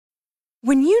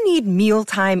When you need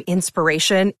mealtime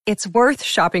inspiration, it's worth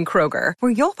shopping Kroger,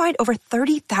 where you'll find over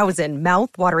 30,000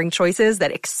 mouth-watering choices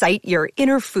that excite your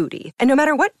inner foodie. And no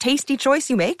matter what tasty choice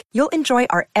you make, you'll enjoy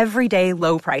our everyday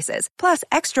low prices, plus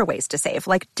extra ways to save,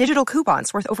 like digital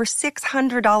coupons worth over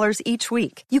 $600 each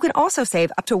week. You can also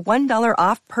save up to $1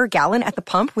 off per gallon at the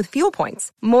pump with fuel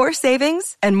points. More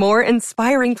savings and more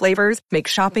inspiring flavors make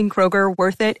shopping Kroger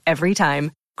worth it every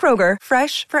time. Kroger,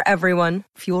 fresh for everyone.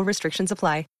 Fuel restrictions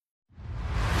apply.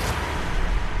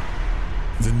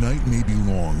 The night may be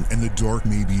long and the dark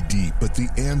may be deep, but the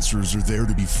answers are there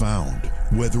to be found.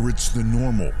 Whether it's the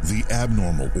normal, the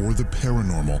abnormal, or the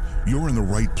paranormal, you're in the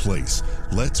right place.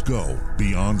 Let's go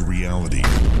beyond reality.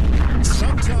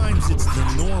 Sometimes it's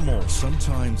the normal,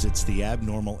 sometimes it's the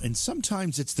abnormal, and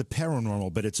sometimes it's the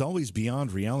paranormal, but it's always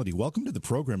beyond reality. Welcome to the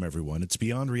program, everyone. It's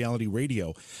Beyond Reality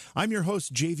Radio. I'm your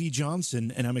host, J.V.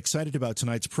 Johnson, and I'm excited about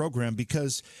tonight's program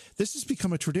because this has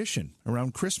become a tradition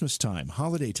around Christmas time,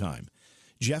 holiday time.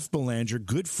 Jeff Belanger,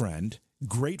 good friend,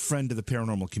 great friend to the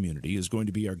paranormal community, is going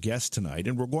to be our guest tonight,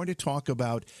 and we're going to talk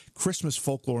about Christmas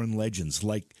folklore and legends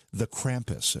like the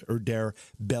Krampus or der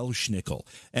Belschnickel.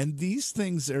 And these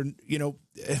things are,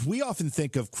 we often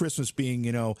think of Christmas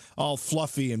being, all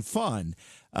fluffy and fun.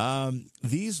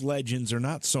 These legends are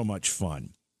not so much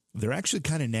fun. They're actually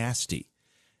kind of nasty.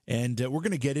 And we're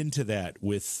going to get into that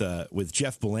with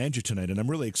Jeff Belanger tonight, and I'm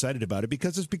really excited about it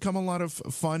because it's become a lot of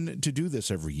fun to do this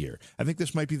every year. I think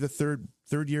this might be the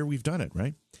third year we've done it,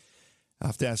 right? I'll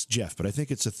have to ask Jeff, but I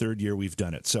think it's the third year we've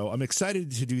done it. So I'm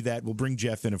excited to do that. We'll bring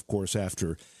Jeff in, of course,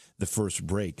 after the first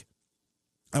break.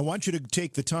 I want you to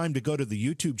take the time to go to the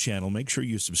YouTube channel. Make sure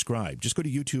you subscribe. Just go to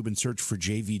YouTube and search for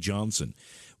J.V. Johnson.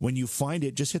 When you find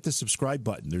it, just hit the subscribe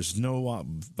button. There's no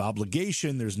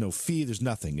obligation. There's no fee. There's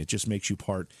nothing. It just makes you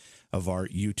part of our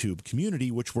YouTube community,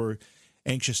 which we're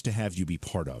anxious to have you be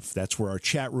part of. That's where our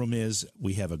chat room is.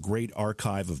 We have a great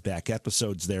archive of back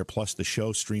episodes there, plus the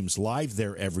show streams live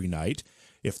there every night.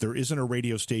 If there isn't a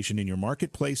radio station in your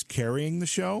marketplace carrying the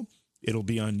show, it'll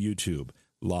be on YouTube,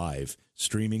 live,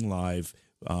 streaming live,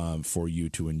 for you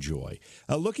to enjoy.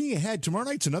 Looking ahead, tomorrow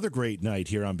night's another great night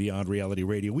here on Beyond Reality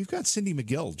Radio. We've got Cindy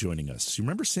McGill joining us. You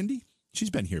remember Cindy?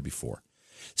 She's been here before.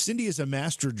 Cindy is a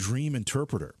master dream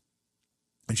interpreter,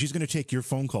 and she's going to take your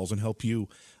phone calls and help you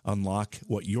unlock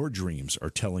what your dreams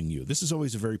are telling you. This is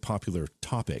always a very popular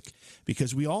topic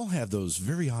because we all have those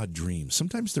very odd dreams.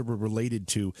 Sometimes they're related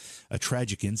to a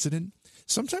tragic incident.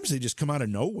 Sometimes they just come out of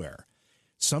nowhere.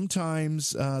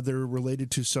 Sometimes they're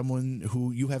related to someone who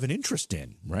you have an interest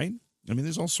in, right? I mean,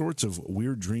 there's all sorts of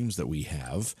weird dreams that we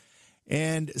have,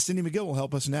 and Cindy McGill will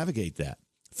help us navigate that.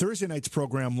 Thursday night's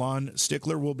program, Lon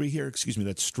Stickler will be here.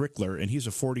 That's Strickler, and he's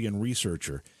a Fortean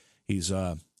researcher. He's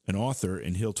an author,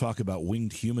 and he'll talk about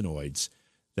winged humanoids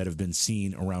that have been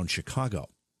seen around Chicago,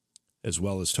 as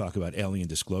well as talk about alien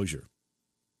disclosure.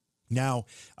 Now,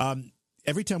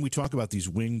 every time we talk about these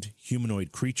winged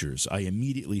humanoid creatures, I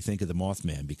immediately think of the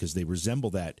Mothman because they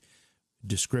resemble that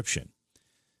description.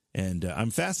 And I'm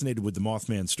fascinated with the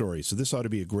Mothman story, so this ought to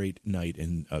be a great night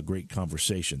and a great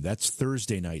conversation. That's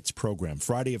Thursday night's program.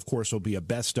 Friday, of course, will be a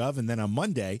best of, and then on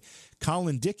Monday,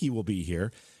 Colin Dickey will be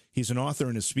here. He's an author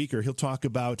and a speaker. He'll talk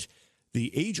about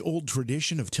the age-old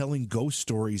tradition of telling ghost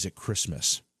stories at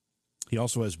Christmas. He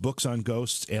also has books on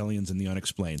ghosts, aliens, and the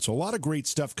unexplained. So a lot of great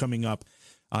stuff coming up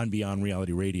on Beyond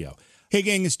Reality Radio. Hey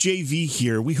gang, it's JV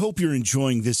here. We hope you're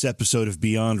enjoying this episode of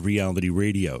Beyond Reality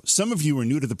Radio. Some of you are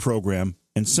new to the program,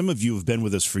 and some of you have been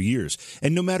with us for years.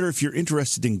 And no matter if you're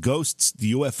interested in ghosts,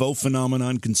 the UFO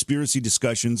phenomenon, conspiracy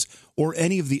discussions, or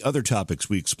any of the other topics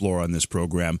we explore on this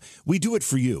program, we do it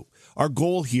for you. Our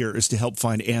goal here is to help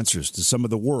find answers to some of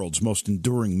the world's most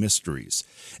enduring mysteries.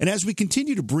 And as we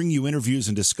continue to bring you interviews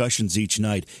and discussions each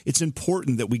night, it's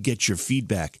important that we get your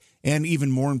feedback and, even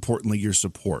more importantly, your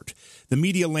support. The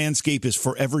media landscape is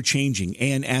forever changing,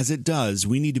 and as it does,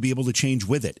 we need to be able to change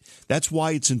with it. That's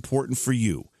why it's important for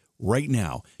you, right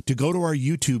now, to go to our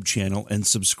YouTube channel and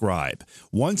subscribe.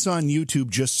 Once on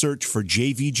YouTube, just search for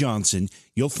JV Johnson.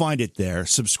 You'll find it there.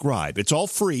 Subscribe. It's all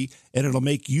free, and it'll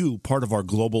make you part of our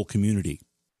global community.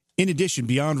 In addition,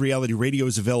 Beyond Reality Radio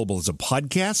is available as a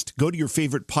podcast. Go to your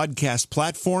favorite podcast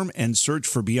platform and search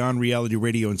for Beyond Reality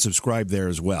Radio and subscribe there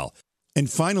as well. And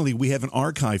finally, we have an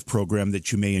archive program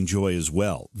that you may enjoy as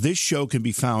well. This show can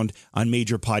be found on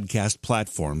major podcast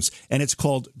platforms, and it's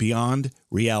called Beyond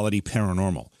Reality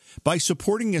Paranormal. By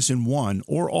supporting us in one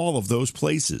or all of those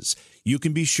places, you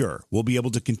can be sure we'll be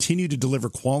able to continue to deliver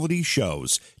quality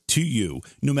shows to you,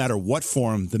 no matter what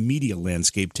form the media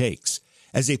landscape takes.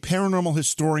 As a paranormal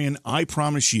historian, I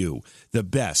promise you the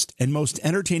best and most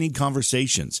entertaining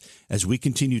conversations as we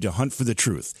continue to hunt for the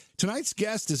truth. Tonight's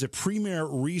guest is a premier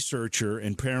researcher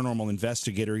and paranormal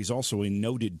investigator. He's also a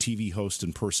noted TV host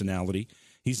and personality.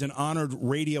 He's an honored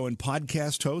radio and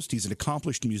podcast host. He's an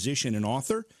accomplished musician and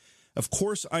author. Of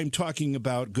course, I'm talking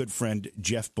about good friend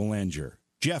Jeff Belanger.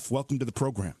 Jeff, welcome to the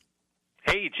program.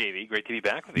 Hey, JV, great to be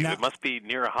back with you. Now, it must be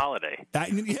near a holiday. Yeah,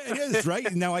 it is,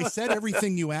 right? Now, I said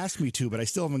everything you asked me to, but I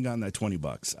still haven't gotten that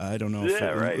 $20. I don't know if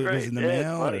it was in the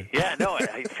mail. Or... Yeah, no,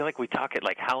 I feel like we talk at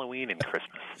like Halloween and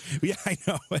Christmas. Yeah, I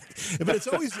know. But it's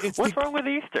always... What's wrong with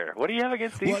Easter? What do you have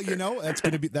against Easter? Well, you know, that's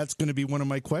going to be one of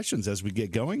my questions as we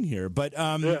get going here. But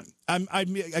I'm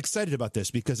excited about this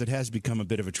because it has become a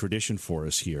bit of a tradition for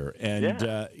us here.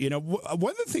 And, you know,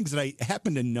 one of the things that I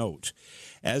happen to note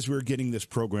as we're getting this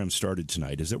program started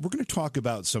tonight is that we're going to talk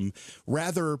about some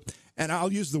rather, and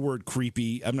I'll use the word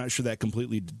creepy. I'm not sure that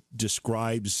completely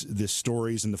describes the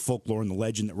stories and the folklore and the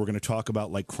legend that we're going to talk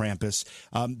about, like Krampus.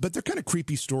 But they're kind of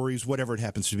creepy stories, whatever it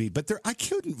happens to be. But I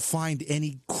couldn't find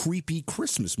any creepy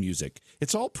Christmas music.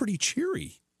 It's all pretty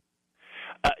cheery.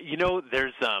 You know,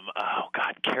 there's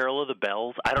Carol of the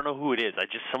Bells. I don't know who it is.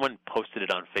 Someone posted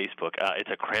it on Facebook.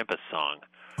 It's a Krampus song.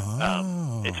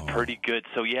 Oh. It's pretty good.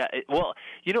 So yeah,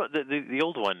 you know, the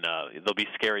old one. There'll be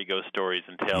scary ghost stories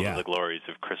and tales of the glories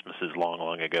of Christmases long,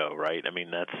 long ago. Right? I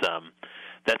mean,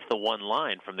 that's the one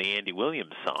line from the Andy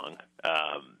Williams song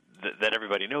that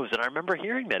everybody knows. And I remember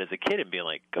hearing that as a kid and being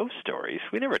like, ghost stories?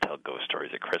 We never tell ghost stories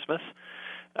at Christmas.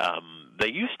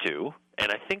 They used to,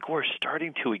 and I think we're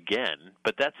starting to again.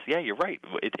 But you're right.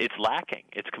 It's lacking.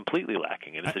 It's completely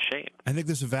lacking, and it's a shame. I think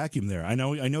there's a vacuum there. I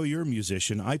know you're a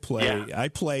musician. I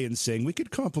play and sing. We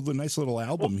could come up with a nice little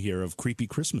album here of creepy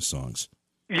Christmas songs.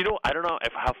 You know, I don't know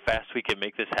how fast we can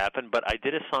make this happen, but I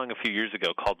did a song a few years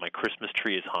ago called "My Christmas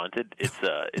Tree Is Haunted." It's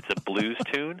a blues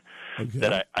tune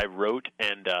that I wrote,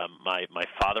 and my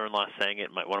father-in-law sang it.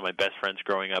 One of my best friends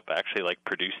growing up actually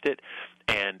produced it,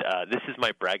 and this is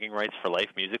my bragging rights for life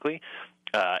musically.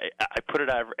 I put it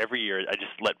out every year. I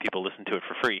just let people listen to it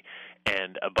for free.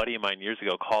 And a buddy of mine years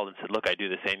ago called and said, look, I do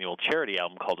this annual charity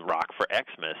album called Rock for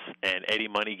Xmas, and Eddie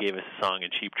Money gave us a song,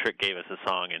 and Cheap Trick gave us a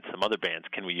song, and some other bands.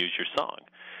 Can we use your song?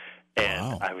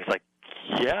 And I was like,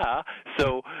 yeah.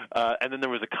 So, and then there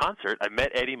was a concert. I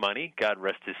met Eddie Money, God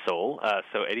rest his soul.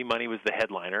 So Eddie Money was the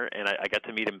headliner, and I got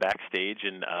to meet him backstage.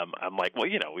 And I'm like, well,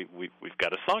 you know, we've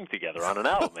got a song together on an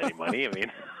album, Eddie Money. I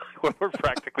mean, we're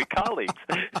practically colleagues.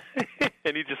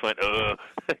 And he just went,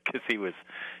 because he was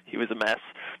a mess.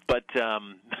 But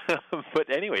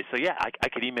anyway, so yeah, I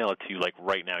could email it to you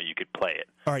right now. You could play it.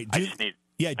 All right.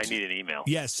 I need an email.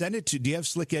 Yeah, send it to. Do you have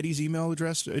Slick Eddie's email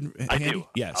address? I do.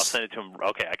 Yes. I'll send it to him.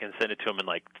 Okay, I can send it to him in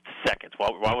seconds.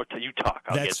 While you talk,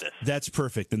 I'll get this. That's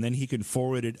perfect, and then he can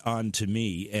forward it on to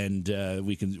me, and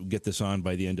we can get this on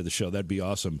by the end of the show. That'd be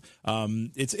awesome.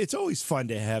 It's always fun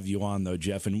to have you on, though,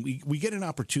 Jeff, and we get an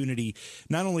opportunity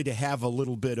not only to have a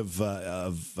little bit of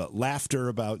laughter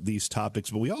about these topics,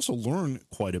 but we also learn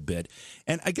quite a bit.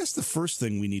 And I guess the first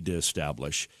thing we need to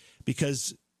establish,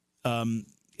 because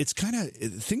it's kind of,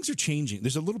 things are changing.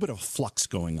 There's a little bit of flux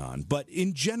going on. But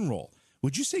in general,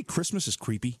 would you say Christmas is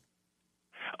creepy?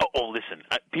 Oh, listen,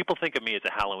 people think of me as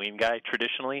a Halloween guy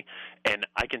traditionally, and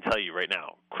I can tell you right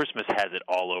now, Christmas has it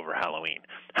all over Halloween.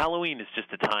 Halloween is just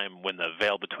a time when the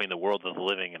veil between the world of the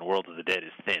living and world of the dead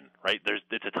is thin, right?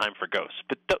 It's a time for ghosts,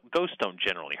 but ghosts don't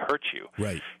generally hurt you.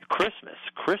 Right. Christmas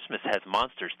has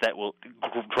monsters that will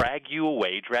drag you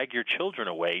away, drag your children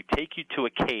away, take you to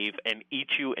a cave and eat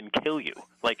you and kill you.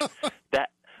 Like that.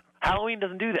 Halloween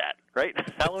doesn't do that, right?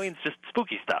 Halloween's just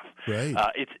spooky stuff. Right.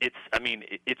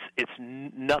 It's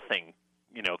nothing,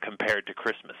 you know, compared to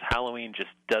Christmas. Halloween just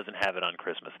doesn't have it on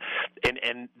Christmas.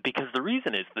 And because the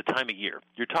reason is the time of year.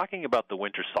 You're talking about the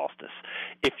winter solstice.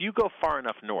 If you go far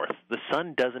enough north, the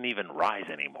sun doesn't even rise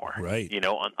anymore. Right. You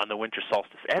know, on the winter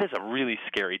solstice. That is a really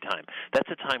scary time. That's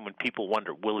a time when people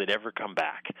wonder, will it ever come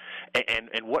back? And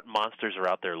what monsters are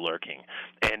out there lurking?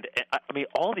 And I mean,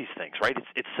 all these things, right?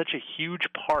 It's such a huge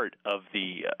part of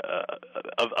the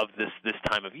of this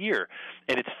time of year,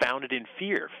 and it's founded in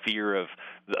fear of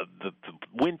the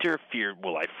winter, fear,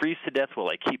 will I freeze to death, will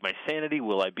I keep my sanity,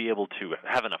 will I be able to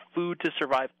have enough food to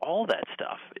survive? All that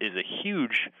stuff is a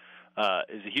huge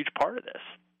part of this.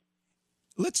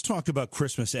 Let's talk about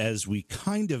Christmas as we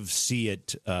kind of see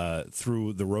it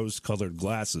through the rose-colored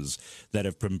glasses that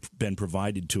have been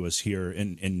provided to us here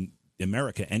in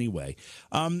America anyway.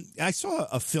 I saw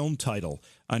a film title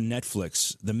on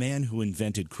Netflix, The Man Who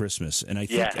Invented Christmas, and I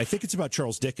think it's about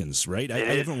Charles Dickens, right? I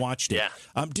haven't watched it.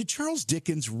 Yeah. Did Charles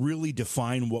Dickens really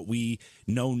define what we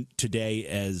know today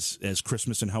as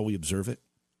Christmas and how we observe it?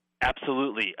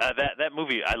 Absolutely. That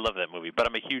movie, I love that movie, but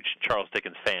I'm a huge Charles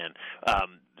Dickens fan.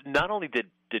 Not only did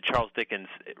Charles Dickens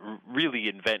really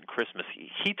invent Christmas,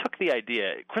 he took the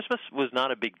idea. Christmas was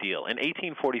not a big deal. In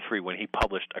 1843, when he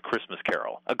published A Christmas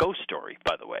Carol, a ghost story,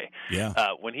 by the way,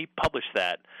 when he published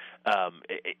that,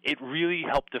 it really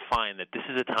helped define that this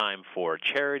is a time for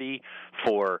charity,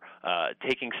 for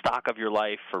taking stock of your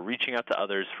life, for reaching out to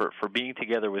others, for being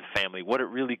together with family, what it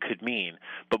really could mean.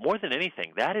 But more than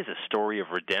anything, that is a story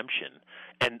of redemption,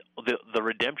 and the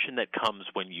redemption that comes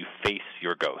when you face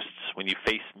your ghosts, when you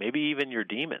face maybe even your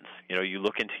demons. You know, you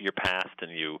look into your past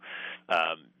and you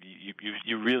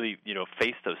really,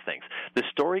 face those things. The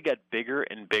story got bigger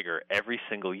and bigger every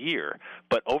single year,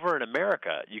 but over in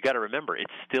America, you got to remember, it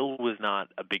still was not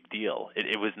a big deal.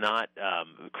 It was not,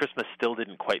 Christmas still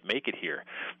didn't quite make it here.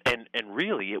 And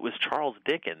really, it was Charles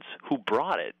Dickens who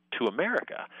brought it to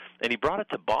America, and he brought it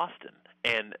to Boston.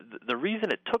 And the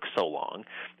reason it took so long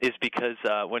is because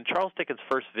when Charles Dickens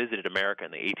first visited America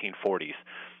in the 1840s,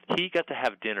 he got to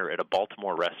have dinner at a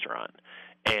Baltimore restaurant.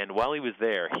 And while he was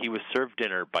there, he was served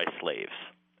dinner by slaves,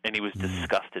 and he was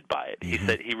disgusted by it. He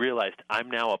said he realized,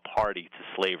 I'm now a party to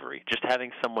slavery. Just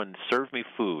having someone serve me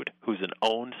food who's an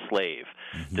owned slave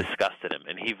disgusted him,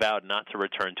 and he vowed not to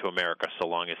return to America so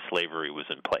long as slavery was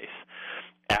in place.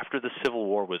 After the Civil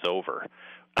War was over,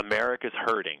 America's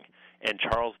hurting, and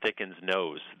Charles Dickens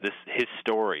knows his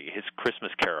story, his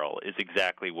Christmas Carol, is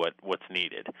exactly what's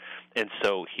needed. And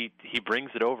so he brings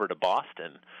it over to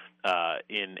Boston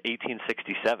in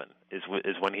 1867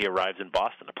 is when he arrives in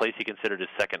Boston, a place he considered his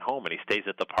second home, and he stays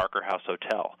at the Parker House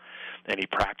Hotel. And he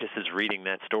practices reading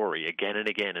that story again and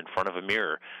again in front of a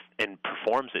mirror and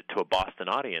performs it to a Boston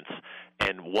audience.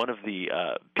 And one of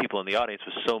the people in the audience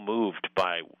was so moved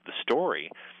by the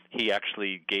story, he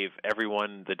actually gave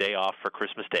everyone the day off for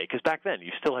Christmas Day, because back then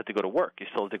you still had to go to work, you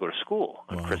still had to go to school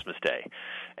on Christmas Day,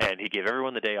 and he gave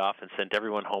everyone the day off and sent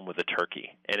everyone home with a turkey.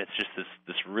 And it's just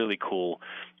this really cool,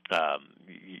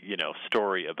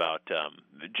 story about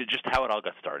just how it all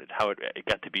got started, how it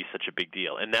got to be such a big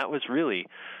deal. And that was really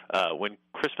when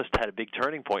Christmas had a big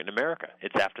turning point in America.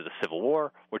 It's after the Civil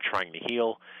War. We're trying to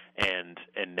heal, and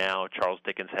now Charles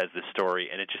Dickens has this story,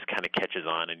 and it just kind of catches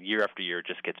on, and year after year it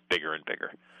just gets bigger and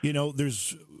bigger. You know,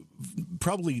 there's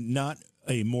probably not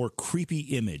a more creepy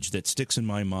image that sticks in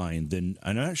my mind than,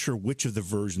 I'm not sure which of the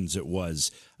versions it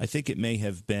was. I think it may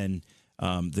have been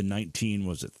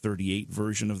the 38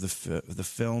 version of the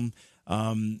film,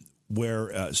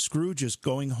 where Scrooge is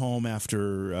going home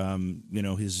after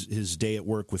his day at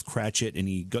work with Cratchit, and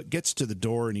he gets to the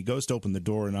door, and he goes to open the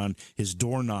door, and on his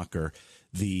door knocker,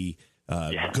 the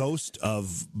ghost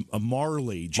of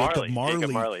Jacob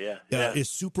Marley, is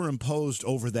superimposed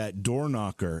over that door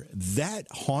knocker. That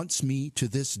haunts me to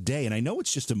this day, and I know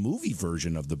it's just a movie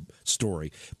version of the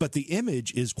story, but the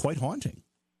image is quite haunting.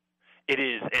 It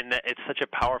is, and it's such a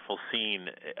powerful scene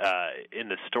in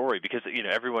the story, because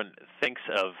everyone thinks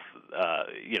of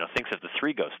the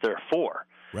three ghosts. There are four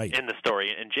in the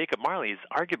story, and Jacob Marley is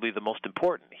arguably the most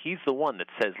important. He's the one that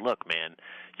says, "Look, man,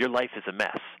 your life is a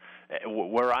mess.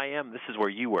 Where I am, this is where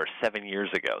you were 7 years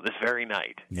ago, this very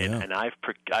night, and I've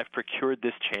procured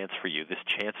this chance for you, this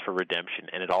chance for redemption,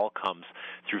 and it all comes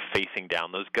through facing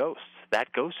down those ghosts."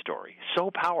 That ghost story,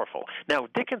 so powerful. Now,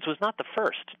 Dickens was not the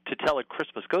first to tell a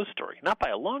Christmas ghost story, not by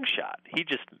a long shot. He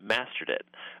just mastered it.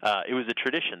 It was a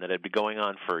tradition that had been going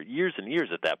on for years and years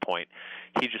at that point.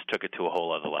 He just took it to a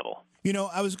whole other level. You know,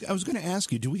 I was going to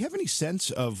ask you, do we have any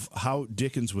sense of how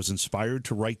Dickens was inspired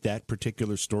to write that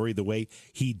particular story the way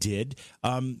he did?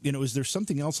 Is there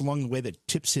something else along the way that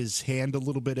tips his hand a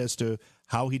little bit as to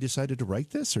how he decided to write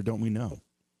this, or don't we know?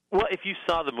 Well, if you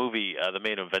saw the movie The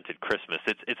Man Who Invented Christmas,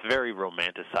 it's very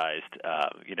romanticized,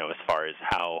 as far as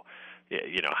how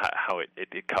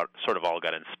it sort of all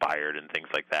got inspired and things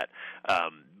like that.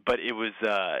 But it was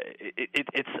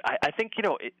I think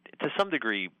to some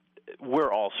degree,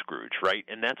 we're all Scrooge, right?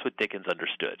 And that's what Dickens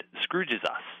understood. Scrooge is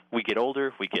us. We get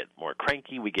older, we get more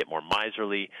cranky, we get more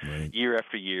miserly. Right. Year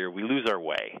after year, we lose our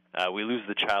way. We lose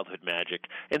the childhood magic,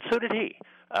 and so did he.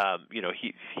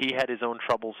 He had his own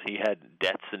troubles. He had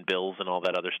debts and bills and all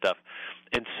that other stuff,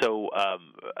 and so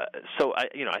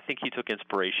I think he took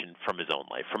inspiration from his own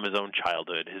life, from his own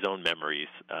childhood, his own memories,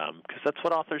 because that's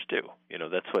what authors do.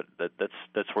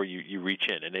 That's where you reach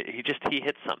in, and he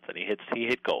hit something. He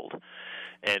hit gold,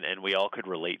 and we all could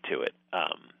relate to it.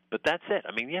 But that's it.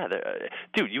 I mean, yeah,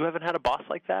 dude, you haven't had a boss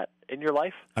like that in your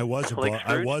life? I was a Like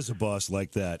I was a boss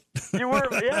like that. You were,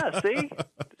 yeah. See,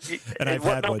 and I've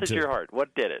what had one melted too. your heart?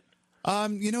 What did it?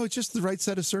 It's just the right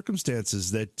set of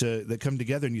circumstances that come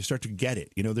together, and you start to get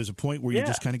it. There's a point where you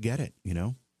just kind of get it.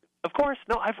 Of course.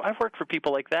 No, I've worked for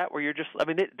people like that where you're just, I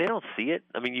mean, they don't see it.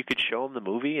 I mean, you could show them the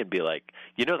movie and be like,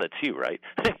 that's you, right?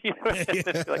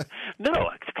 Like, no,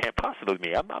 it can't possibly be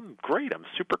me. I'm great. I'm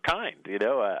super kind,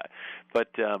 But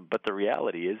the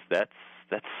reality is that's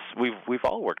we've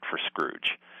all worked for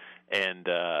Scrooge. And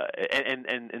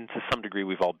to some degree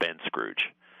we've all been Scrooge.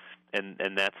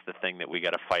 And that's the thing that we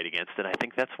got to fight against. And I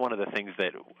think that's one of the things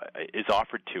that is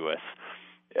offered to us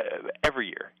every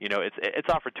year. It's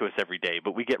offered to us every day,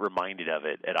 but we get reminded of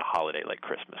it at a holiday like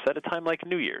Christmas, at a time like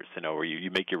New Year's, where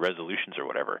you make your resolutions or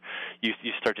whatever. You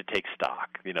start to take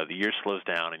stock. The year slows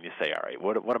down, and you say, all right,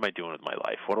 what am I doing with my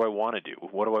life? What do I want to do?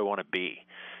 What do I want to be?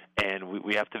 And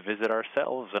we have to visit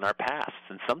ourselves and our pasts.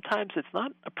 And sometimes it's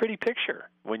not a pretty picture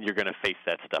when you're going to face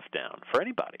that stuff down for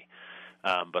anybody.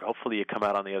 But hopefully you come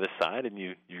out on the other side and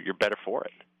you're better for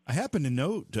it. I happen to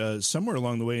note somewhere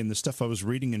along the way in the stuff I was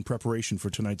reading in preparation for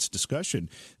tonight's discussion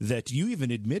that you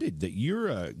even admitted that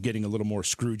you're getting a little more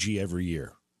Scroogey every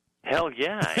year. Hell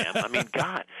yeah, I am. I mean,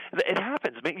 God, it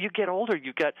happens. I mean, you get older,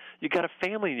 you got a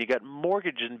family, and you got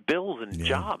mortgage and bills and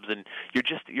jobs, and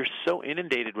you're so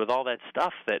inundated with all that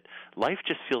stuff that life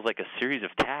just feels like a series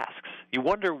of tasks. You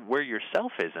wonder where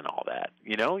yourself is in all that.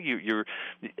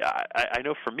 I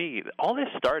know for me, all this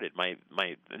started. My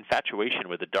infatuation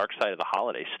with the dark side of the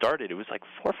holiday started. It was like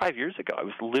 4 or 5 years ago. I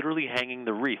was literally hanging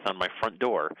the wreath on my front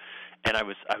door. And I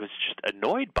was just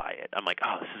annoyed by it. I'm like,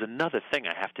 oh, this is another thing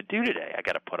I have to do today. I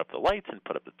got to put up the lights and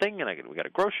put up the thing, and we got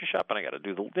to grocery shop, and I got to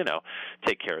do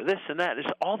take care of this and that.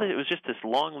 There's all that. It was just this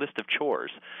long list of chores,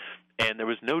 and there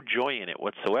was no joy in it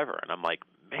whatsoever. And I'm like,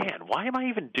 man, why am I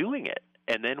even doing it?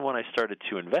 And then when I started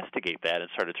to investigate that and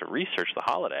started to research the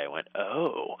holiday, I went,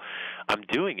 oh, I'm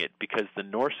doing it because the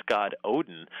Norse god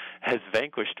Odin has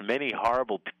vanquished many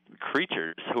horrible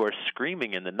creatures who are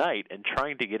screaming in the night and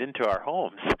trying to get into our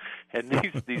homes. And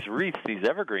these wreaths, these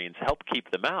evergreens, help keep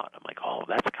them out. I'm like, oh,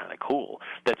 that's kind of cool.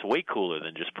 That's way cooler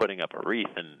than just putting up a wreath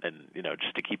and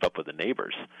just to keep up with the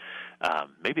neighbors.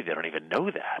 Maybe they don't even know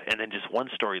that. And then just one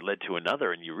story led to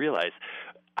another, and you realize,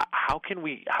 how can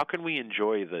we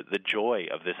enjoy the joy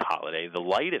of this holiday, the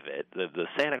light of it, the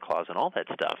Santa Claus and all that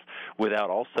stuff, without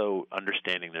also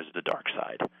understanding there's the dark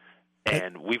side?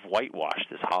 And we've whitewashed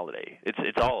this holiday.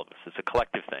 It's all of us. It's a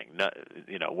collective thing.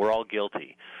 We're all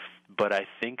guilty. But I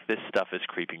think this stuff is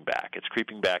creeping back. It's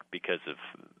creeping back because of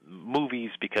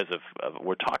movies, because of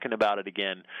we're talking about it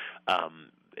again.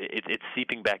 It's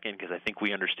seeping back in because I think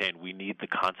we understand we need the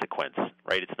consequence,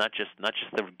 right? It's not just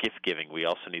the gift giving. We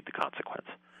also need the consequence.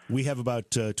 We have about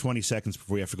 20 seconds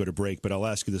before we have to go to break, but I'll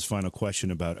ask you this final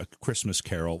question about A Christmas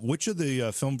Carol. Which of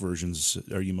the film versions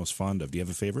are you most fond of? Do you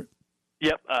have a favorite?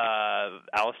 Yep,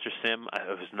 Alistair Sim. It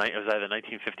was either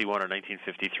 1951 or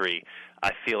 1953.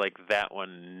 I feel like that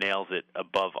one nails it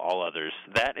above all others.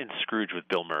 That and Scrooge with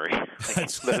Bill Murray.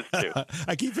 Those two.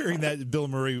 I keep hearing that Bill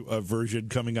Murray version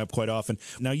coming up quite often.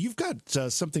 Now, you've got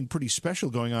something pretty special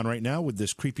going on right now with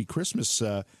this Creepy Christmas.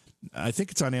 I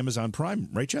think it's on Amazon Prime,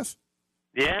 right, Jeff?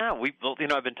 Yeah,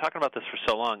 I've been talking about this for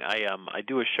so long. I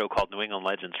do a show called New England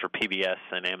Legends for PBS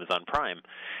and Amazon Prime,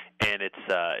 and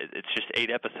it's just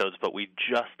 8 episodes. But we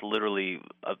just literally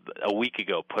a week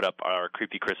ago put up our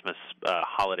Creepy Christmas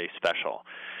holiday special,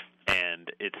 and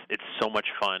it's so much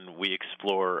fun. We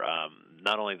explore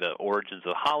not only the origins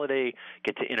of the holiday,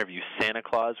 get to interview Santa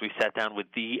Claus. We sat down with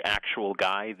the actual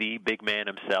guy, the big man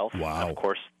himself. Wow. Of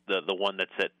course, the one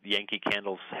that's at Yankee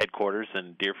Candle's headquarters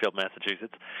in Deerfield,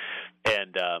 Massachusetts,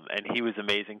 and he was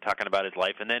amazing talking about his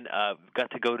life. And then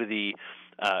got to go to the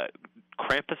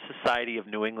Krampus Society of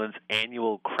New England's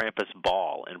annual Krampus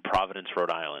Ball in Providence,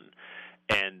 Rhode Island.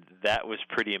 And that was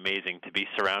pretty amazing to be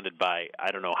surrounded by,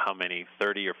 I don't know how many,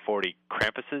 30 or 40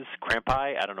 Krampuses,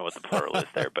 Krampi, I don't know what the plural is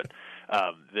there, but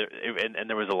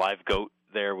there was a live goat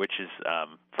there, which is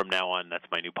from now on, that's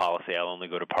my new policy. I'll only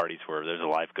go to parties where there's a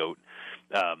live goat.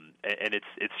 And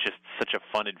it's just such a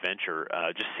fun adventure,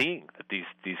 just seeing that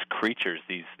these creatures,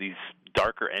 these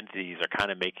darker entities are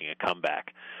kind of making a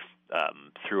comeback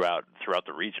throughout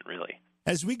the region, really.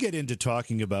 As we get into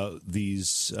talking about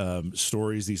these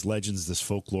stories, these legends, this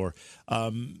folklore,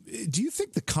 do you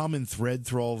think the common thread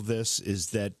through all of this is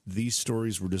that these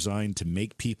stories were designed to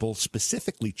make people,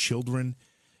 specifically children,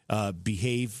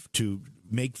 behave, to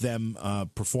make them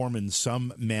perform in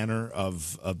some manner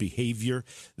of behavior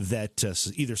that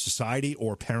either society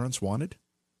or parents wanted?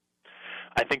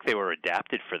 I think they were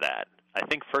adapted for that. I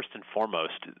think first and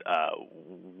foremost,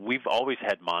 we've always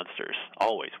had monsters.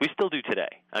 Always. We still do today.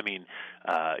 I mean,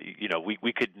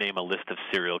 we could name a list of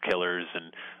serial killers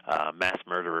and mass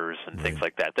murderers and things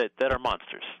like that are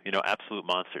monsters, absolute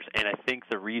monsters. And I think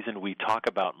the reason we talk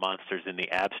about monsters in the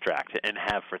abstract and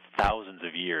have for thousands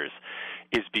of years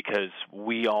is because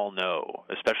we all know,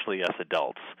 especially us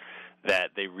adults,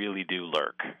 that they really do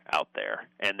lurk out there,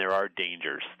 and there are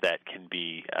dangers that can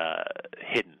be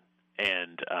hidden.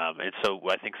 And so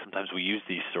I think sometimes we use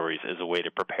these stories as a way to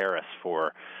prepare us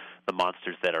for the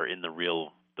monsters that are in the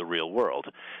real world.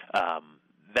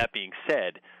 That being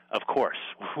said, of course,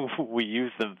 we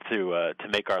use them to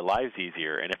make our lives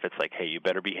easier. And if it's like, hey, you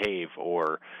better behave,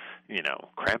 or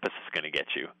Krampus is going to get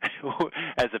you.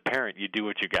 As a parent, you do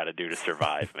what you got to do to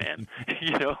survive, man.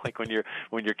 Like when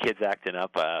your kid's acting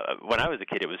up. When I was a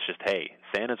kid, it was just, hey,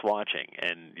 Santa's watching,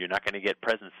 and you're not going to get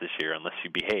presents this year unless you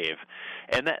behave.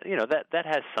 And that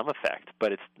has some effect,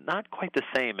 but it's not quite the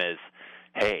same as,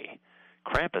 hey,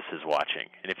 Krampus is watching,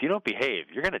 and if you don't behave,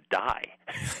 you're going to die.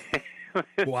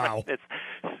 Wow.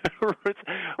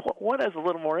 One has a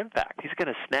little more impact. He's going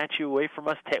to snatch you away from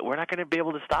us. We're not going to be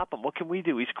able to stop him. What can we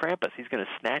do? He's Krampus. He's going to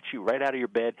snatch you right out of your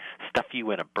bed, stuff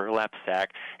you in a burlap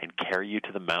sack, and carry you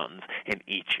to the mountains and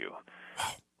eat you.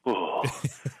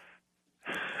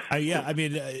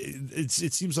 It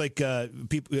seems like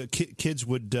kids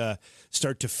would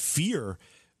start to fear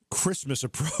Christmas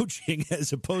approaching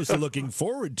as opposed to looking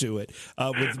forward to it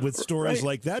with stories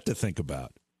like that to think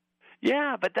about.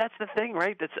 Yeah, but that's the thing,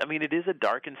 right? It is a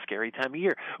dark and scary time of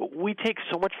year. We take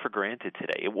so much for granted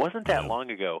today. It wasn't that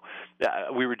long ago.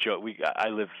 I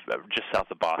live just south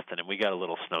of Boston, and we got a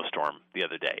little snowstorm the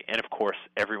other day. And of course,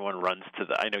 everyone runs to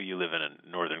I know you live in a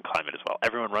northern climate as well.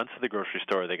 Everyone runs to the grocery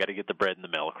store. They got to get the bread and the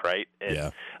milk, right?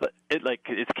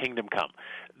 It's kingdom come.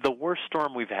 The worst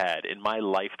storm we've had in my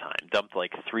lifetime dumped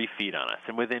like 3 feet on us,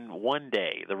 and within one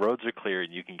day, the roads are clear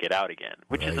and you can get out again,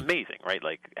 which is amazing, right?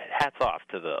 Like, hats off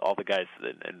to all the guys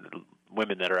and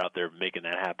women that are out there making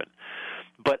that happen.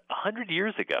 But 100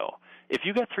 years ago, if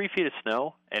you got 3 feet of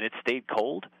snow and it stayed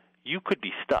cold, you could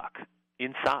be stuck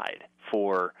inside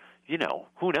for,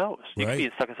 who knows? You could be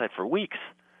stuck inside for weeks.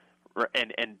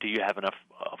 And do you have enough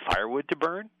firewood to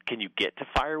burn? Can you get to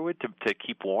firewood to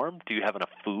keep warm? Do you have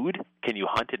enough food? Can you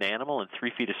hunt an animal in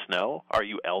 3 feet of snow? Are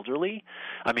you elderly?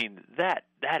 I mean, that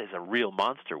is a real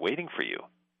monster waiting for you.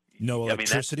 No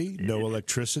electricity? No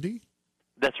electricity?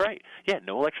 That's right. Yeah,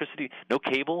 no electricity, no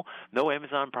cable, no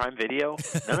Amazon Prime Video,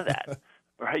 none of that.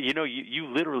 Right? You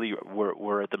literally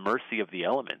were at the mercy of the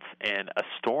elements. And a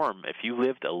storm, if you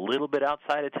lived a little bit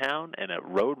outside of town and a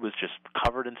road was just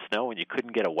covered in snow and you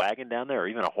couldn't get a wagon down there or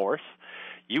even a horse,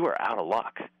 you were out of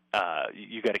luck.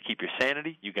 You got to keep your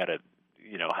sanity. You got to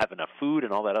have enough food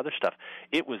and all that other stuff.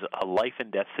 It was a life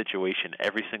and death situation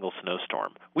every single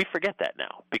snowstorm. We forget that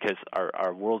now because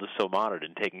our world is so modern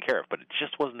and taken care of, but it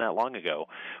just wasn't that long ago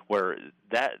where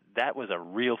that was a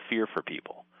real fear for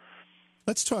people.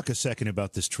 Let's talk a second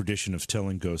about this tradition of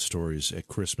telling ghost stories at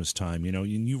Christmas time.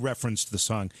 You referenced the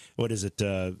song. What is it?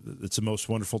 It's the most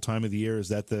wonderful time of the year. Is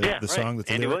that the song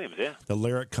that Andy Williams? Yeah, the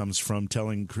lyric comes from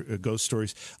telling ghost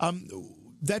stories.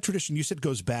 That tradition, you said,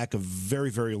 goes back a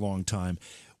very, very long time.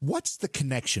 What's the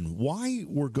connection? Why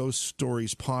were ghost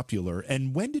stories popular,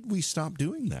 and when did we stop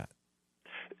doing that?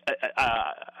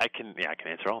 I can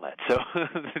answer all that. So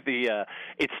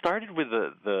it started with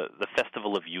the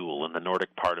Festival of Yule in the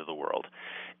Nordic part of the world.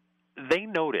 They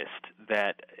noticed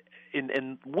that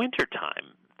in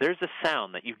wintertime, there's a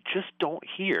sound that you just don't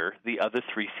hear the other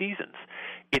 3 seasons.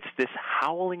 It's this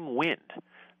howling wind.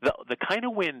 The kind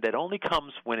of wind that only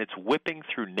comes when it's whipping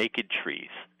through naked trees.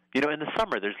 In the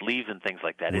summer, there's leaves and things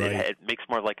like that. Right. It makes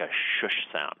more like a shush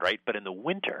sound, right? But in the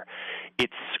winter, it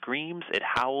screams, it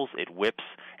howls, it whips,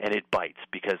 and it bites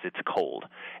because it's cold.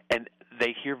 And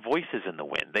they hear voices in the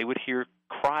wind. They would hear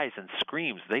cries and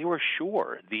screams. They were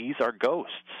sure these are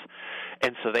ghosts.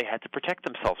 And so they had to protect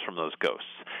themselves from those ghosts.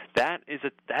 That's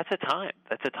a time.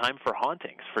 That's a time for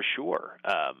hauntings, for sure.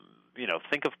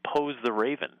 Think of Poe's The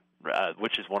Raven.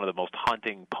 Which is one of the most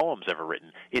haunting poems ever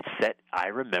written. It's set, I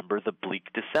remember the bleak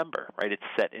December, right? It's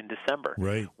set in December.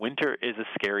 Right. Winter is a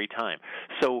scary time.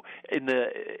 So in the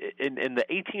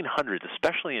 1800s,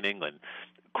 especially in England,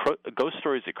 ghost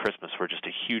stories at Christmas were just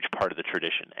a huge part of the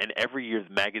tradition. And every year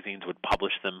the magazines would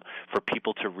publish them for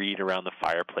people to read around the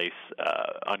fireplace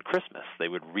on Christmas. They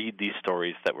would read these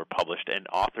stories that were published, and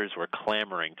authors were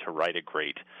clamoring to write a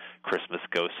great Christmas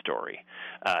ghost story.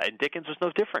 And Dickens was no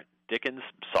different. Dickens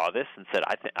saw this and said,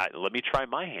 let me try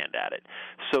my hand at it.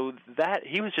 So that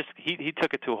he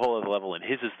took it to a whole other level, and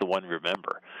his is the one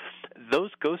remember.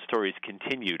 Those ghost stories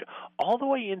continued all the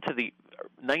way into the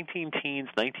 19-teens,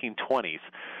 1920s,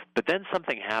 but then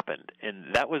something happened,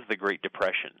 and that was the Great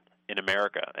Depression in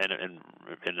America, and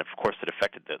of course it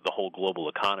affected the whole global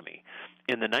economy.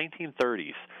 In the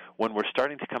 1930s, when we're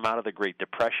starting to come out of the Great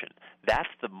Depression, that's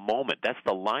the moment, that's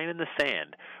the line in the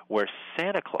sand where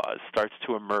Santa Claus starts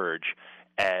to emerge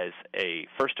as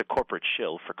first a corporate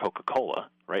shill for Coca-Cola,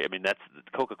 right? I mean, that's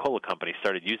the Coca-Cola company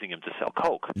started using him to sell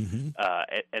Coke,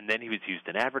 and then he was used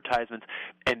in advertisements.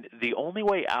 And the only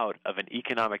way out of an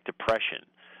economic depression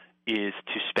is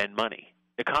to spend money.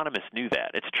 Economists knew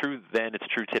that. It's true then, it's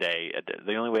true today.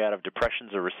 The only way out of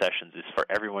depressions or recessions is for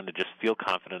everyone to just feel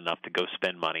confident enough to go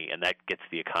spend money, and that gets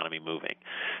the economy moving.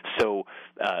 So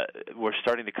we're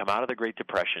starting to come out of the Great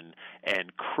Depression,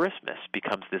 and Christmas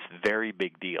becomes this very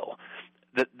big deal.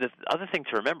 The other thing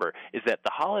to remember is that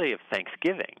the holiday of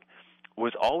Thanksgiving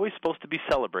was always supposed to be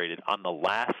celebrated on the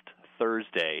last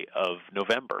Thursday of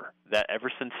November. That ever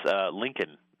since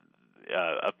Lincoln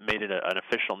made it an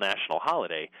official national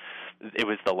holiday, it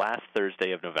was the last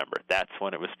Thursday of November. That's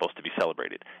when it was supposed to be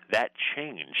celebrated. That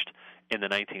changed in the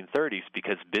 1930s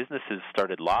because businesses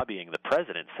started lobbying the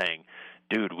president saying,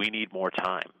 dude, we need more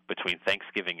time between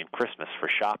Thanksgiving and Christmas for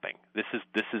shopping. This is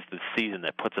the season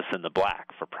that puts us in the black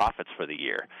for profits for the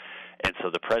year. And so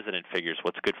the president figures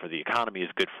what's good for the economy is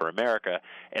good for America,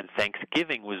 and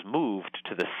Thanksgiving was moved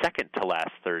to the second to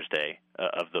last Thursday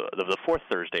of the fourth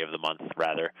Thursday of the month,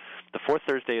 rather, the fourth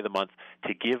Thursday of the month,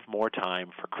 to give more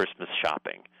time for Christmas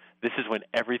shopping. This is when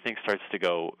everything starts to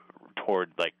go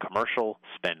toward like commercial,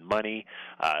 spend money.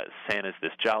 Santa's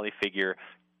this jolly figure.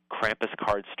 Krampus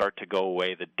cards start to go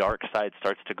away, the dark side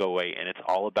starts to go away, and it's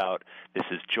all about this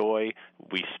is joy,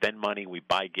 we spend money, we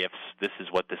buy gifts, this is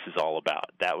what this is all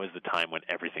about. That was the time when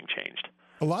everything changed.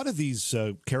 A lot of these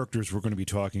characters we're going to be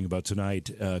talking about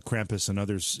tonight, Krampus and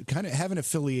others, kind of have an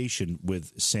affiliation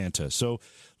with Santa. So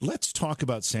let's talk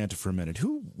about Santa for a minute.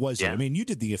 Who was he? I mean, you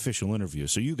did the official interview,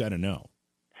 so you got to know.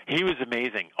 He was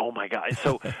amazing. Oh, my God.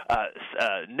 So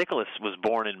Nicholas was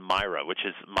born in Myra, which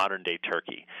is modern-day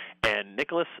Turkey. And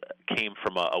Nicholas came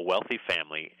from a wealthy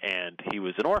family, and he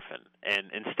was an orphan.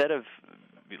 And instead of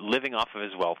living off of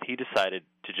his wealth, he decided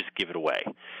to just give it away.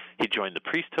 He joined the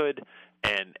priesthood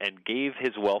and gave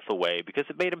his wealth away because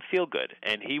it made him feel good.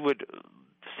 And he would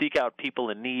seek out people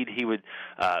in need.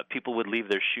 People would leave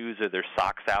their shoes or their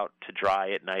socks out to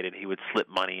dry at night, and he would slip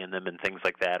money in them and things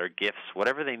like that, or gifts,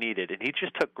 whatever they needed. And he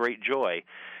just took great joy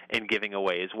in giving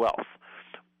away his wealth.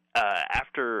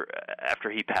 After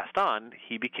he passed on,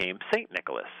 he became Saint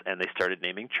Nicholas, and they started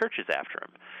naming churches after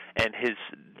him. And his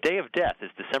day of death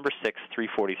is December 6th,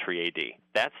 343 A.D.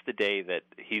 That's the day that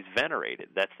he's venerated.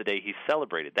 That's the day he's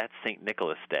celebrated. That's Saint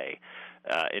Nicholas Day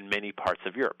in many parts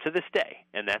of Europe to this day.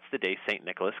 And that's the day Saint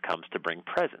Nicholas comes to bring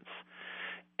presents.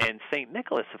 And Saint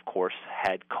Nicholas, of course,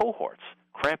 had cohorts: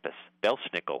 Krampus,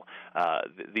 Belsnickel,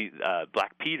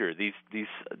 Black Peter, these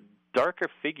darker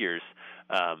figures,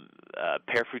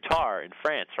 Père Fouettard in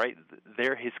France, right?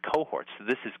 They're his cohorts. So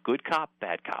this is good cop,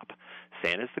 bad cop.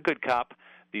 Santa's the good cop.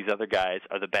 These other guys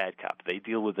are the bad cop. They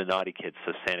deal with the naughty kids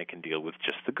so Santa can deal with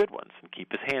just the good ones and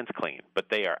keep his hands clean. But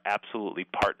they are absolutely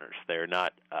partners. They're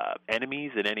not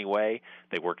enemies in any way.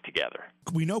 They work together.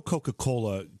 We know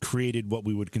Coca-Cola created what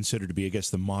we would consider to be, I guess,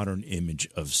 the modern image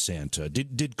of Santa.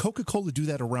 Did Coca-Cola do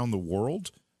that around the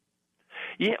world?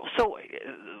 Yeah, so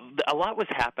a lot was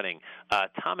happening.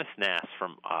 Thomas Nast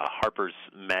from Harper's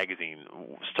Magazine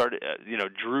started,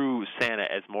 drew Santa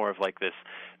as more of like this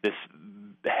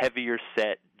heavier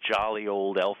set, jolly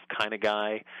old elf kind of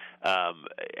guy,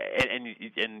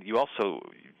 and you also,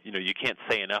 you can't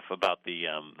say enough about the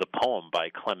poem by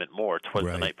Clement Moore, "'Twas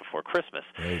the Night Before Christmas."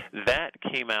 Right. That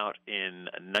came out in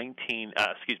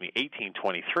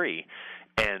 1823.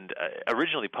 And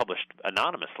originally published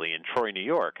anonymously in Troy, New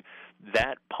York.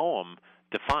 That poem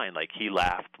defined like he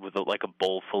laughed with a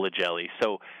bowl full of jelly.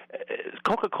 So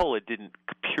Coca-Cola didn't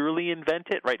purely invent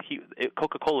it, right?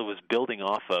 Coca-Cola was building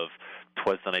off of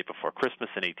 "'Twas the Night Before Christmas"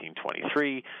 in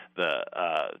 1823, the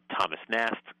Thomas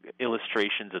Nast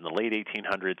illustrations in the late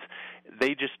 1800s.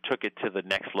 They just took it to the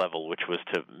next level, which was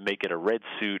to make it a red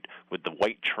suit with the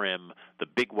white trim, the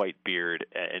big white beard,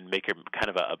 and make him kind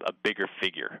of a bigger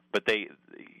figure. But they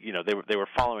were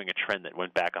following a trend that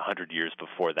went back 100 years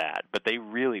before that. But they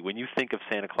really, when you think of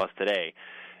Santa Claus today,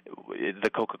 the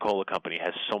Coca-Cola company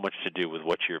has so much to do with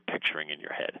what you're picturing in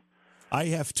your head. I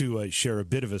have to share a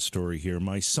bit of a story here.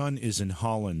 My son is in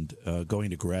Holland going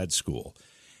to grad school,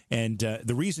 And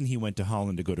the reason he went to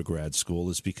Holland to go to grad school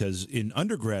is because in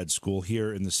undergrad school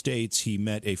here in the States, he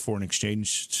met a foreign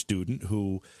exchange student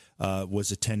who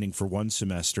was attending for one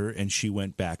semester, and she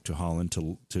went back to Holland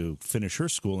to finish her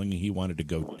schooling, and he wanted to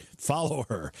go follow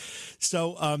her.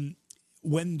 So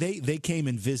when they came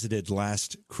and visited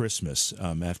last Christmas,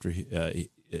 after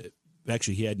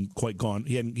actually he hadn't quite gone,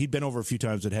 he'd been over a few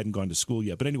times but hadn't gone to school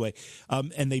yet. But anyway,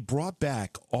 and they brought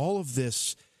back all of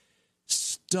this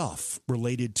stuff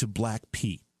related to Black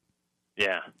Pete.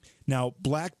 Yeah. Now,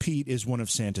 Black Pete is one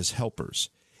of Santa's helpers.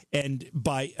 And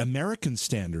by American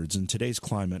standards in today's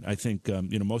climate, I think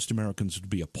most Americans would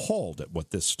be appalled at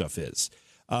what this stuff is.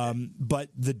 But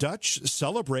the Dutch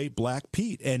celebrate Black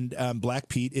Pete, and Black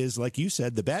Pete is, like you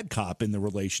said, the bad cop in the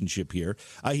relationship here.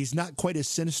 He's not quite as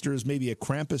sinister as maybe a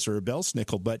Krampus or a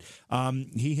Belsnickel, but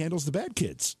he handles the bad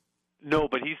kids. No,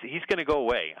 but he's going to go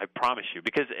away. I promise you,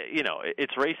 because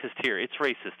it's racist here. It's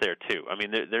racist there too. I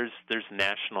mean, there's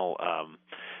national.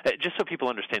 Just so people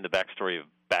understand the backstory of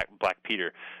Black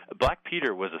Peter. Black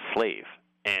Peter was a slave,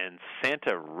 and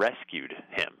Santa rescued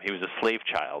him. He was a slave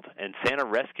child, and Santa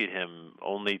rescued him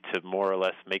only to more or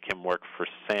less make him work for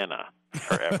Santa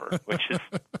forever, which is,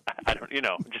 I don't,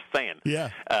 I'm just saying. Yeah.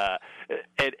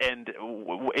 And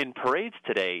in parades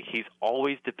today, he's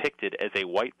always depicted as a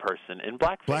white person in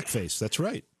blackface. Blackface, that's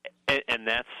right. And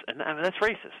that's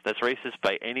racist. That's racist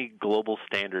by any global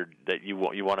standard that you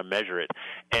want to measure it.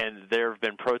 And there have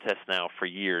been protests now for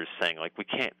years saying, like, we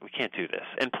can't do this.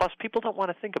 And plus, people don't want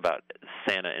to think about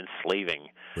Santa enslaving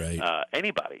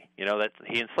anybody. That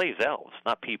he enslaves elves,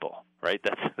 not people. Right?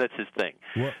 That's his thing.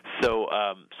 What? So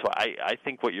I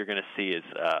think what you're going to see is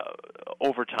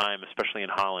over time, especially in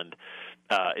Holland,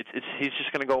 he's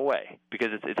just going to go away because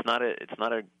it's not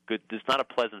a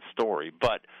pleasant story.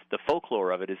 But the folklore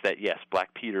of it is that yes,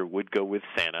 Black Peter would go with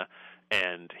Santa,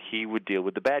 and he would deal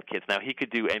with the bad kids. Now he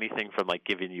could do anything from like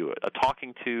giving you a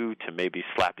talking to maybe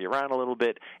slap you around a little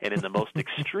bit, and in the most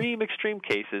extreme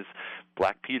cases,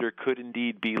 Black Peter could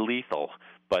indeed be lethal,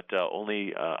 but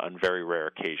only on very rare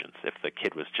occasions if the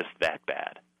kid was just that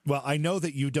bad. Well, I know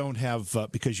that you don't have,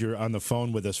 because you're on the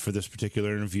phone with us for this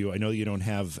particular interview, I know you don't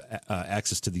have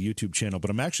access to the YouTube channel,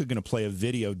 but I'm actually going to play a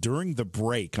video during the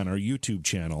break on our YouTube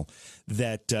channel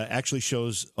that actually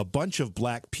shows a bunch of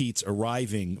Black Petes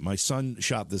arriving. My son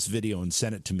shot this video and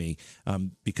sent it to me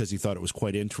because he thought it was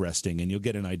quite interesting, and you'll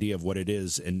get an idea of what it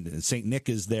is. And St. Nick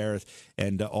is there,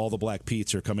 and all the Black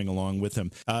Petes are coming along with him.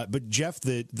 But, Jeff,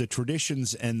 the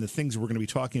traditions and the things we're going to be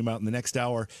talking about in the next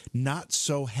hour, not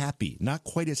so happy, not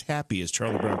quite as happy as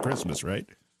Charlie Brown Christmas, right?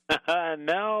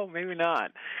 No, maybe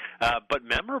not. But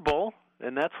memorable,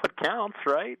 and that's what counts,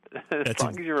 right? As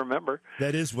long as you remember.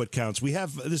 That is what counts.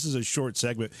 This is a short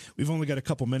segment. We've only got a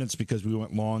couple minutes because we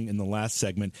went long in the last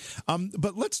segment.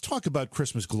 But let's talk about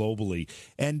Christmas globally.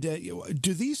 And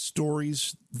do these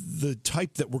stories, the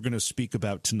type that we're going to speak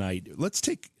about tonight, let's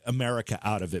take America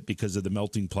out of it because of the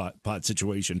melting pot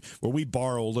situation where we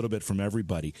borrow a little bit from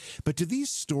everybody. But do these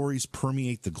stories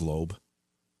permeate the globe?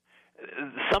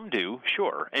 Some do,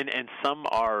 sure, and some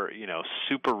are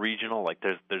super regional. Like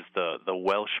there's the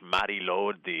Welsh Mari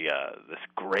Lwyd, this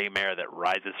gray mare that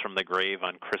rises from the grave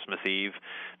on Christmas Eve.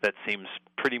 That seems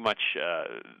pretty much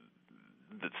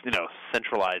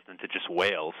centralized into just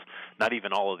Wales, not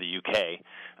even all of the UK.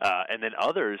 And then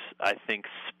others, I think,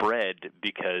 spread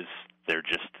because they're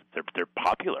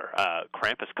popular.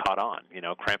 Krampus caught on.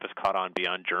 Krampus caught on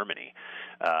beyond Germany.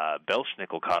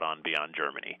 Belsnickel caught on beyond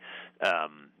Germany.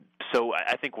 So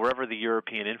I think wherever the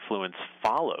European influence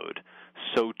followed,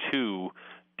 so too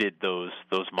did those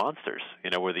monsters.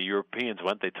 Where the Europeans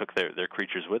went, they took their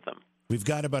creatures with them. We've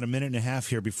got about a minute and a half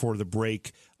here before the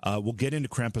break. We'll get into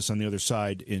Krampus on the other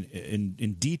side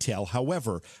in detail.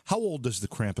 However, how old does the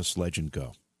Krampus legend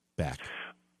go back?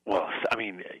 Well, I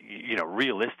mean,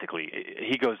 realistically,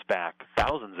 he goes back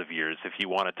thousands of years if you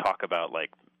want to talk about, like,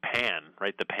 Pan,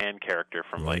 right? The Pan character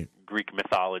from, like, Greek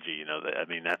mythology. I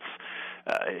mean, that's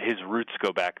his roots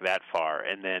go back that far.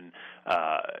 And then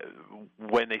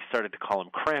when they started to call him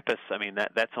Krampus, I mean,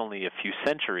 that's only a few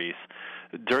centuries.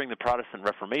 During the Protestant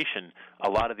Reformation, a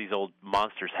lot of these old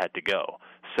monsters had to go.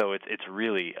 So it's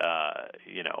really,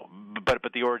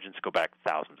 but the origins go back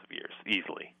thousands of years,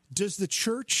 easily. Does the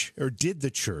church, or did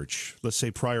the church, let's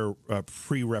say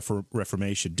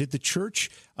pre-Reformation, did the church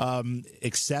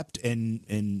accept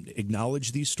and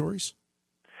acknowledge these stories?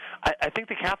 I think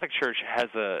the Catholic Church has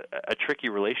a tricky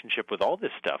relationship with all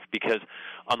this stuff because,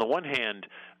 on the one hand,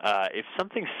 if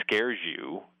something scares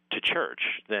you, to church,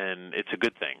 then it's a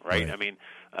good thing, right? I mean,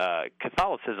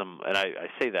 Catholicism, and I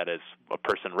say that as a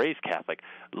person raised Catholic,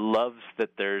 loves that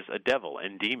there's a devil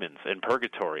and demons and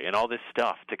purgatory and all this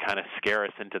stuff to kind of scare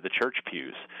us into the church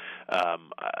pews.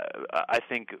 I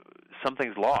think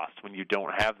something's lost when you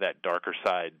don't have that darker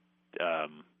side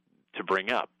to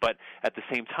bring up. But at the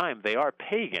same time, they are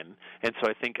pagan, and so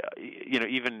I think,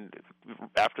 even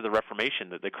after the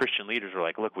Reformation, the Christian leaders were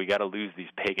like, look, we got to lose these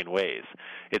pagan ways.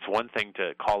 It's one thing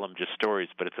to call them just stories,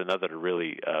 but it's another to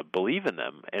really believe in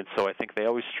them. And so I think they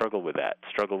always struggle with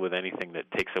anything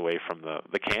that takes away from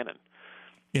the canon.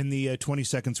 In the 20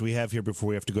 seconds we have here before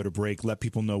we have to go to break, let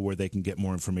people know where they can get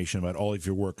more information about all of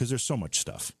your work, because there's so much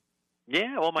stuff.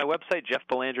 Yeah, well, my website,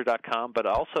 jeffbelanger.com, but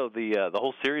also the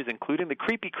whole series, including the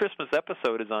Creepy Christmas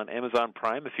episode, is on Amazon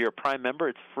Prime. If you're a Prime member,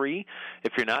 it's free.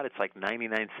 If you're not, it's like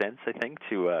 99 cents, I think,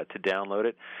 to download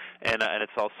it. And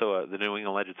it's also the New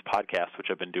England Legends podcast, which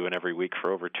I've been doing every week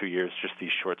for over 2 years, just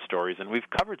these short stories. And we've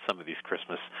covered some of these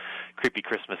Creepy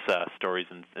Christmas stories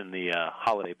in the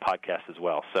holiday podcast as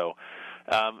well. So.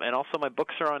 And also my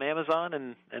books are on Amazon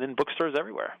and in bookstores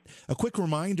everywhere. A quick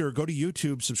reminder, go to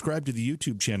YouTube, subscribe to the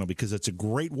YouTube channel, because it's a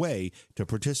great way to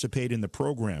participate in the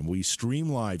program. We stream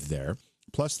live there.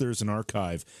 Plus, there's an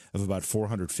archive of about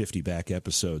 450 back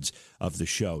episodes of the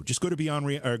show. Just go to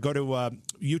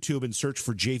YouTube and search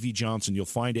for J.V. Johnson. You'll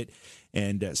find it.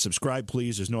 And subscribe,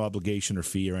 please. There's no obligation or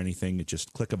fee or anything.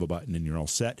 Just click of a button and you're all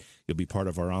set. You'll be part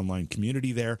of our online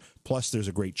community there. Plus, there's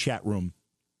a great chat room.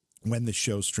 When the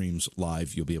show streams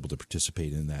live, you'll be able to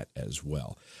participate in that as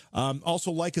well.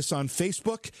 Also, like us on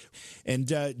Facebook. And,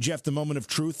 Jeff, the moment of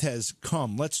truth has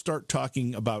come. Let's start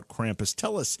talking about Krampus.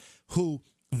 Tell us who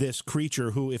this creature,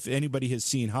 who, if anybody has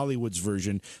seen Hollywood's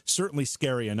version, certainly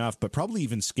scary enough, but probably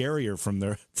even scarier from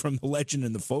the legend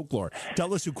and the folklore.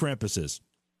 Tell us who Krampus is.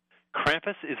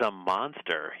 Krampus is a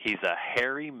monster. He's a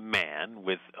hairy man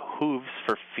with hooves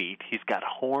for feet. He's got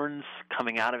horns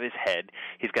coming out of his head.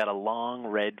 He's got a long,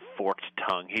 red, forked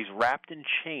tongue. He's wrapped in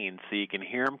chains so you can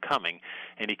hear him coming,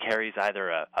 and he carries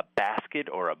either a basket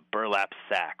or a burlap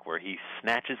sack where he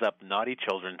snatches up naughty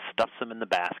children, stuffs them in the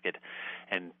basket,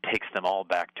 and takes them all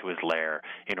back to his lair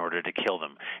in order to kill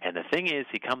them. And the thing is,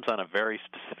 he comes on a very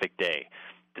specific day,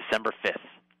 December 5th.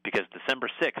 Because December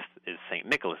 6th is St.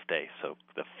 Nicholas Day, so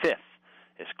the 5th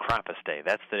is Krampus Day.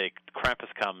 That's the day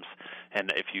Krampus comes,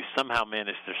 and if you somehow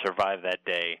manage to survive that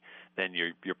day, then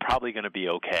you're probably going to be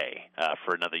okay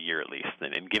for another year at least.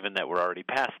 And given that we're already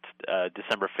past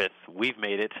December 5th, we've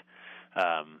made it.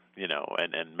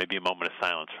 And maybe a moment of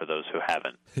silence for those who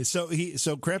haven't. So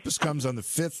Krampus comes on the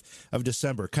 5th of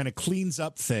December, kind of cleans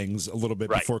up things a little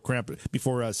bit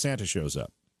before Santa shows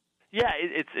up. Yeah,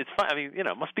 it's fun. I mean,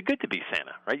 it must be good to be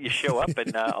Santa, right? You show up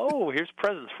and here's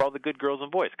presents for all the good girls and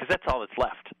boys, because that's all that's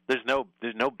left. There's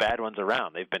no bad ones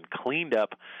around. They've been cleaned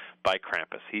up by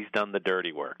Krampus. He's done the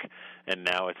dirty work, and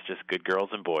now it's just good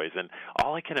girls and boys. And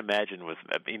all I can imagine was,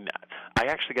 I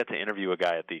actually got to interview a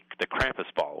guy at the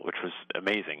Krampus ball, which was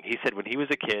amazing. He said when he was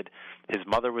a kid, his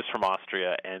mother was from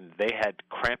Austria, and they had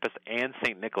Krampus and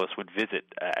St. Nicholas would visit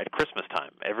at Christmas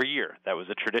time every year. That was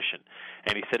a tradition.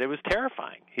 And he said it was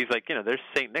terrifying. He's like, there's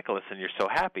St. Nicholas, and you're so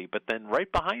happy, but then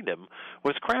right behind him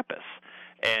was Krampus.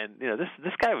 And,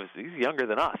 this guy he's younger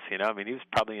than us, he was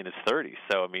probably in his 30s.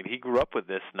 So, he grew up with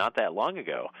this not that long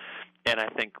ago. And I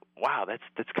think, wow,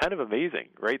 that's kind of amazing,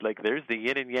 right? Like, there's the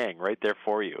yin and yang right there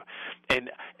for you. And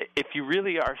if you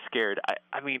really are scared,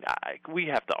 we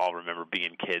have to all remember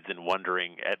being kids and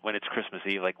wondering when it's Christmas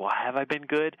Eve, like, well, have I been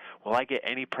good? Will I get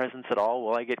any presents at all?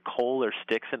 Will I get coal or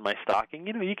sticks in my stocking?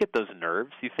 You get those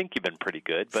nerves. You think you've been pretty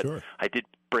good, but sure. I did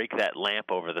break that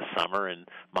lamp over the summer, and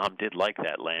Mom did like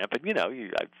that lamp, and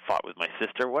I fought with my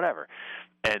sister, whatever.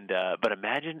 And but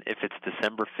imagine if it's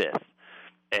December 5th,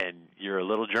 and you're a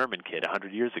little German kid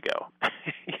 100 years ago,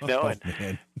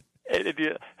 man.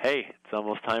 Hey, it's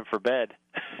almost time for bed.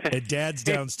 And Dad's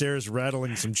downstairs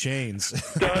rattling some chains.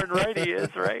 Darn right he is,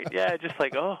 right? Yeah, just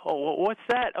like, oh, what's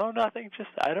that? Oh, nothing. Just,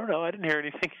 I don't know. I didn't hear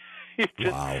anything.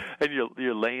 Wow. And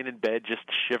you're laying in bed just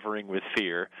shivering with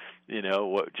fear,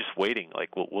 just waiting.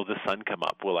 Like, will the sun come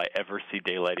up? Will I ever see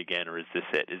daylight again, or is this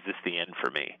it? Is this the end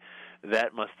for me?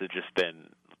 That must have just been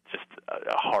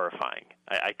horrifying.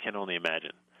 I can only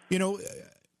imagine.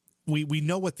 We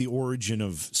know what the origin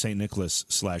of St. Nicholas /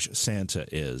 Santa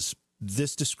is.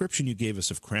 This description you gave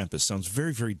us of Krampus sounds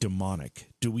very, very demonic.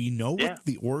 Do we know what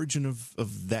the origin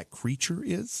of that creature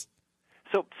is?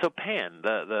 So Pan,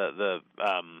 the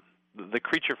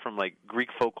creature from like Greek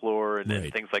folklore and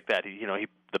things like that.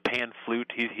 The Pan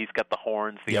flute. He's got the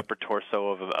horns, the upper torso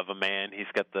of a man.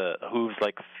 He's got the hooves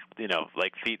like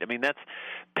feet. That's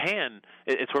Pan.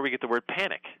 It's where we get the word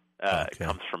panic.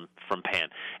 comes from Pan.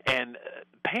 And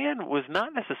Pan was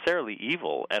not necessarily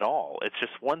evil at all. It's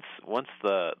just once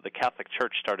the Catholic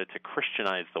Church started to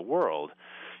Christianize the world,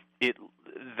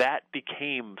 that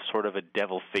became sort of a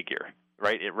devil figure,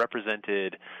 right? It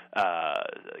represented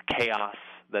chaos.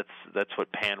 That's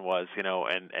what Pan was,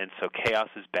 and so chaos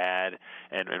is bad,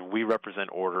 and we represent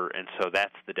order, and so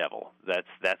that's the devil.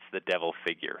 That's the devil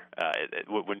figure.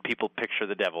 When people picture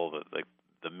the devil,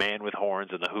 the man with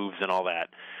horns and the hooves and all that,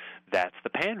 that's the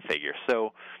Pan figure.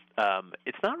 So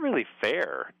it's not really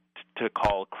fair to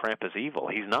call Krampus evil.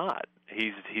 He's not.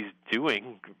 He's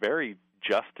doing very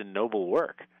just and noble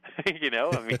work.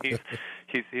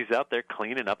 He's out there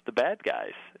cleaning up the bad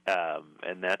guys,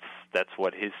 and that's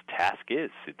what his task is.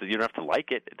 You don't have to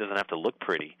like it; it doesn't have to look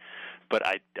pretty, but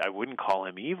I wouldn't call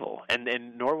him evil, and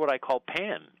nor would I call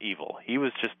Pan evil. He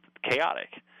was just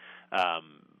chaotic,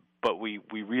 but we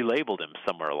relabeled him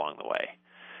somewhere along the way.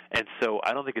 And so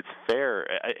I don't think it's fair.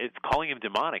 It's calling him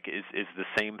demonic is the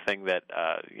same thing that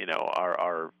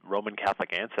our Roman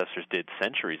Catholic ancestors did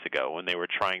centuries ago when they were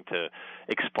trying to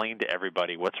explain to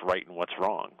everybody what's right and what's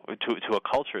wrong to a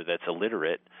culture that's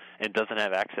illiterate and doesn't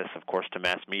have access, of course, to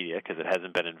mass media because it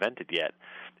hasn't been invented yet.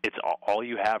 It's all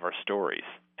you have are stories,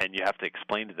 and you have to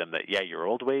explain to them that your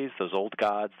old ways, those old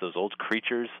gods, those old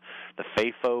creatures, the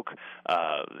fae folk,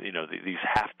 these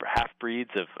half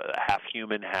breeds of half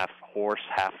human, half horse,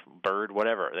 half bird,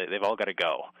 whatever. They've all got to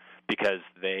go because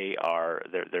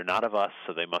they're not of us,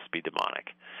 so they must be demonic.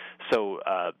 So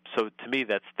to me,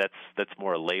 that's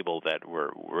more a label that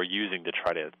we're using to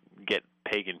try to get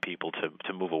pagan people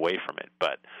to move away from it.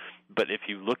 But if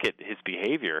you look at his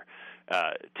behavior,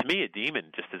 to me, a demon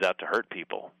just is out to hurt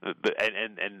people,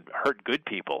 and hurt good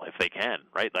people if they can,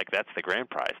 right? Like that's the grand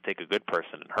prize. Take a good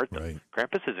person and hurt them. Right.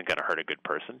 Krampus isn't going to hurt a good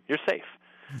person. You're safe.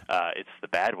 It's the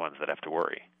bad ones that have to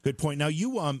worry. Good point. Now,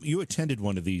 you attended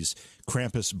one of these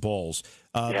Krampus balls.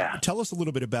 Tell us a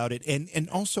little bit about it, and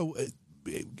also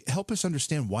help us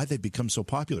understand why they've become so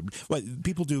popular.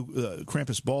 People do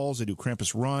Krampus balls, they do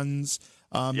Krampus runs.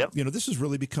 This has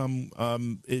really become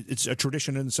it's a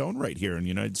tradition in its own right here in the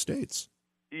United States.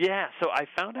 Yeah, so I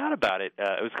found out about it.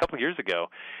 It was a couple of years ago,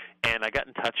 and I got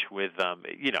in touch with,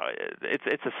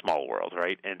 it's a small world,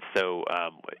 right? And so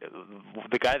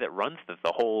the guy that runs the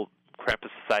whole Krampus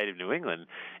Society of New England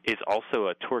is also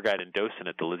a tour guide and docent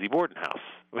at the Lizzie Borden House,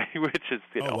 which is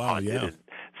haunted. Yeah. And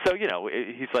so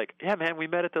he's like, yeah, man, we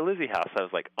met at the Lizzie House. I was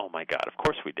like, oh my God, of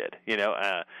course we did,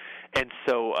 and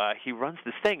so he runs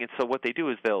this thing, and so what they do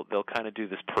is they'll kind of do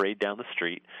this parade down the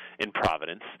street in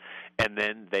Providence, and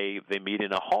then they meet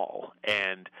in a hall.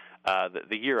 And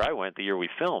the year I went, the year we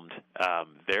filmed,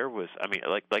 there was,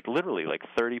 like literally like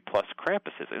 30 plus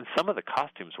Krampuses, and some of the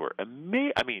costumes were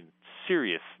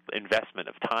serious investment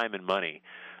of time and money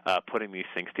putting these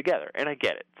things together. And I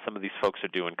get it. Some of these folks are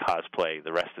doing cosplay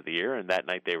the rest of the year, and that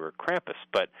night they were Krampus.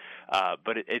 But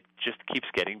it just keeps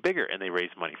getting bigger, and they raise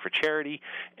money for charity,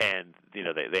 and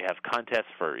they have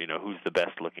contests for who's the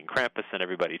best looking Krampus, and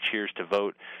everybody cheers to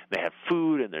vote. They have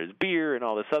food, and there's beer, and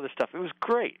all this other stuff. It was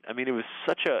great. It was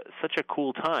such a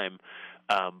cool time.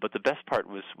 But the best part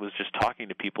was just talking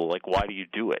to people, like, why do you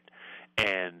do it?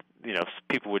 And,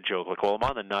 people would joke, like, well, I'm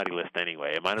on the naughty list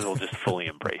anyway. I might as well just fully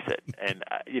embrace it. And,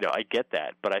 I get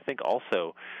that. But I think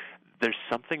also there's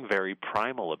something very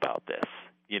primal about this.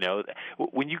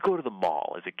 When you go to the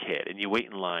mall as a kid and you wait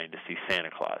in line to see Santa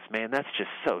Claus, man, that's just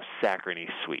so saccharine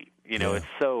sweet. It's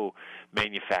so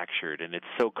manufactured and it's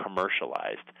so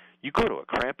commercialized. You go to a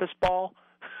Krampus ball,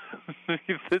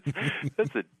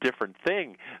 that's a different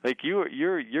thing. Like you're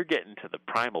getting to the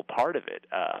primal part of it.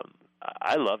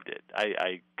 I loved it.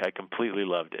 I completely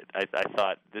loved it. I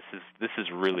thought this is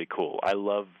really cool. I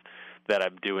love that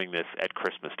I'm doing this at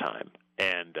Christmas time.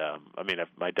 And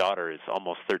my daughter is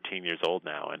almost 13 years old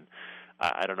now, and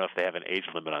I don't know if they have an age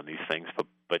limit on these things,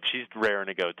 but she's raring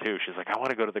to go too. She's like, I want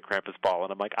to go to the Krampus ball,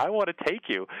 and I'm like, I want to take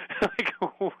you. Like,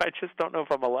 I just don't know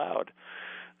if I'm allowed.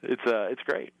 It's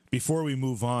great. Before we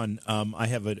move on, I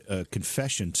have a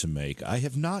confession to make. I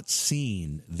have not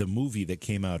seen the movie that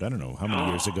came out, I don't know how many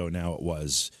years ago now it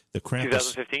was. The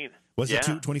Krampus. 2015. Was it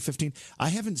 2015? I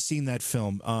haven't seen that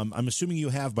film. I'm assuming you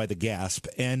have by the gasp.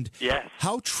 And yes.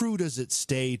 How true does it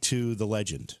stay to the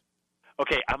legend?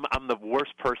 Okay, I'm the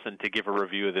worst person to give a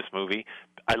review of this movie.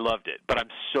 I loved it, but I'm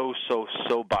so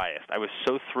biased. I was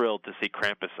so thrilled to see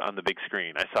Krampus on the big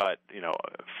screen. I saw it,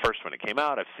 first when it came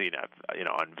out. I've seen it,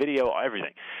 on video,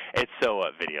 everything. It's so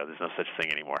video. There's no such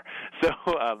thing anymore. So,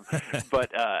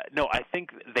 no, I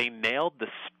think they nailed the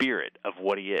spirit of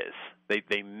what he is.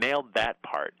 They nailed that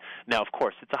part. Now, of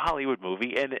course, it's a Hollywood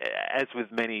movie, and as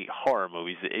with many horror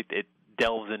movies,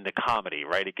 delves into comedy,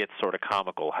 right? It gets sort of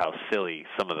comical how silly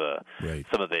some of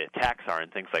the attacks are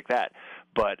and things like that.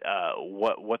 But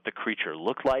what the creature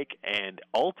looked like, and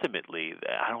ultimately,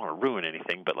 I don't want to ruin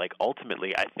anything, but like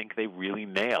ultimately, I think they really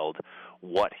nailed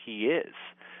what he is.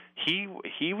 He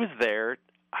was there,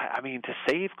 I mean, to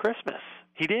save Christmas.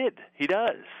 He did. He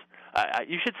does.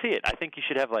 You should see it. I think you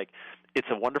should have like It's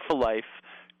a Wonderful Life,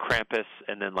 Krampus,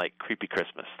 and then like Creepy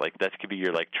Christmas. Like that could be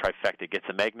your like trifecta. Get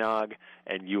some eggnog,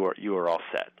 and you are all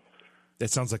set. That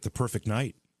sounds like the perfect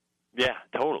night. Yeah,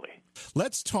 totally.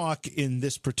 Let's talk in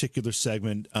this particular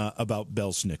segment about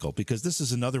Belsnickel, because this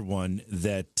is another one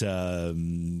that,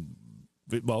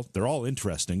 well, they're all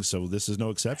interesting, so this is no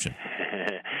exception.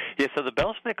 Yeah, so the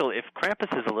Belsnickel, if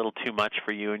Krampus is a little too much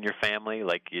for you and your family,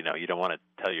 like, you don't want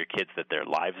to tell your kids that their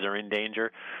lives are in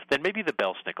danger, then maybe the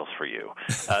Belsnickel's for you.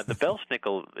 The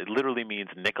Belsnickel, it literally means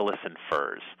Nicholas in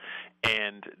furs.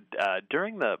 And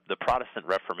during the Protestant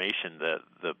Reformation,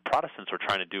 the Protestants were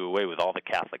trying to do away with all the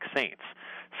Catholic saints.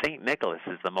 St. Nicholas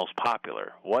is the most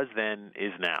popular, was then,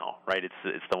 is now, right?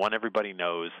 It's the one everybody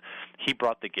knows. He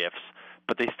brought the gifts.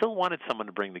 But they still wanted someone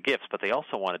to bring the gifts, but they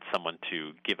also wanted someone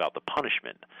to give out the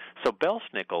punishment. So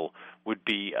Belsnickel would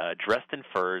be dressed in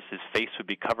furs, his face would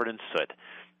be covered in soot,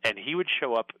 and he would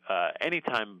show up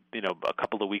anytime, a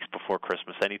couple of weeks before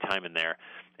Christmas, anytime in there,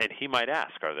 and he might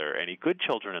ask, are there any good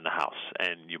children in the house?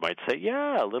 And you might say,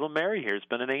 yeah, little Mary here has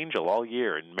been an angel all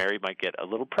year, and Mary might get a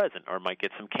little present or might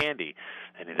get some candy.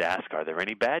 And he'd ask, are there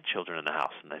any bad children in the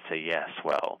house? And they'd say, yes,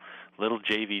 well, little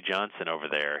J.V. Johnson over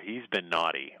there, he's been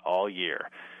naughty all year.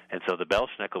 And so the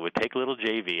Belsnickel would take little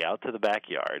J.V. out to the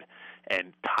backyard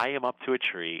and tie him up to a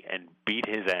tree and beat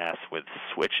his ass with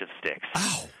a switch of sticks.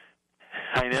 Ow!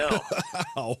 I know.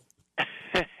 Ow.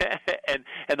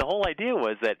 and the whole idea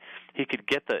was that he could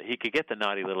get the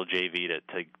naughty little JV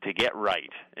to get right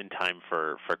in time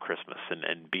for Christmas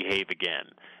and behave again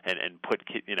and put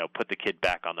the kid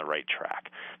back on the right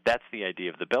track. That's the idea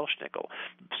of the Belsnickel.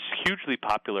 It's hugely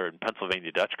popular in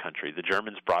Pennsylvania Dutch country. The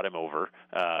Germans brought him over.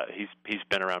 He's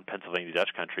been around Pennsylvania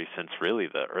Dutch country since really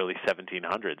the early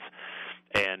 1700s.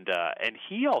 And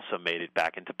he also made it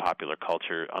back into popular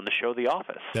culture on the show The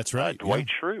Office. That's right. Dwight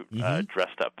Schrute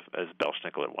dressed up as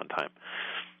Belsnickel at one time.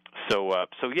 So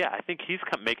yeah, I think he's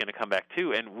making a comeback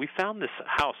too. And we found this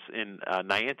house in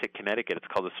Niantic, Connecticut. It's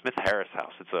called the Smith Harris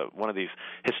House. It's one of these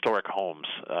historic homes,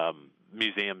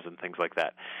 museums and things like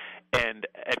that. And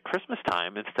at Christmas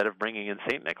time, instead of bringing in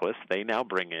St. Nicholas, they now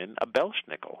bring in a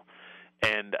Belsnickel.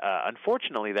 And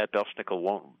unfortunately, that Belsnickel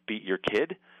won't beat your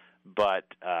kid, but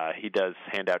he does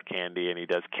hand out candy and he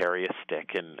does carry a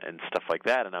stick and stuff like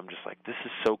that. And I'm just like, this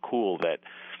is so cool that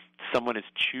someone is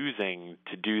choosing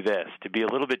to do this, to be a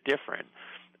little bit different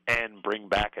and bring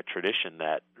back a tradition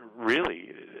that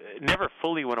really never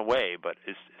fully went away, but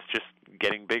is just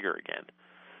getting bigger again.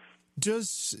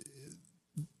 Does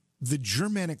the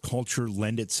Germanic culture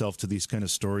lend itself to these kind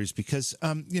of stories? Because,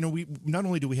 we not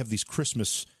only do we have these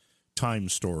Christmas time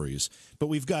stories, but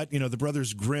we've got, the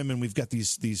Brothers Grimm, and we've got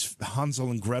these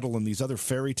Hansel and Gretel and these other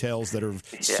fairy tales that are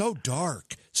so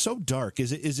dark.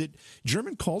 Is it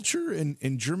German culture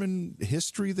and German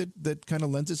history that kind of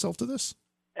lends itself to this?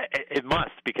 It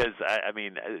must, because I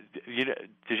mean, did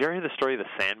you ever hear the story of the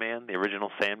Sandman, the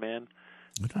original Sandman?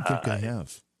 I don't think I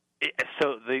have.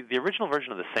 So the original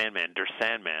version of the Sandman, Der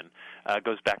Sandman,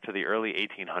 goes back to the early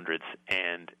 1800s,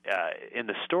 and in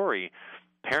the story,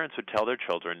 parents would tell their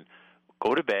children,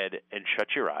 go to bed and shut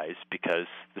your eyes because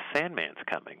the Sandman's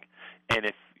coming. And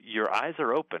if your eyes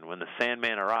are open when the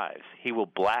Sandman arrives, he will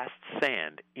blast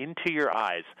sand into your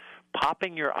eyes,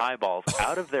 popping your eyeballs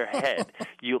out of their head.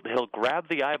 He'll grab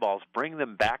the eyeballs, bring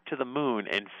them back to the moon,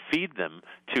 and feed them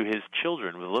to his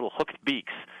children with little hooked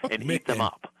beaks and eat them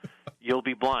up. You'll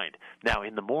be blind. Now,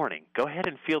 in the morning, go ahead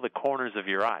and feel the corners of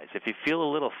your eyes. If you feel a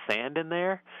little sand in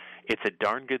there, it's a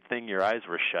darn good thing your eyes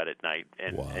were shut at night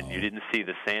and you didn't see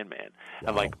the Sandman. Wow.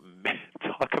 I'm like, man,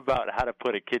 talk about how to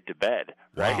put a kid to bed,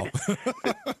 right?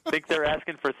 Wow. Think they're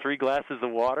asking for 3 glasses of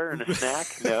water and a snack?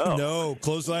 No. No,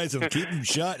 close eyes and keep them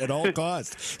shut at all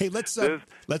costs. Hey, let's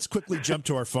quickly jump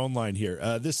to our phone line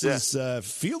here. This is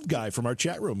Field Guy from our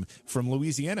chat room from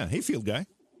Louisiana. Hey, Field Guy.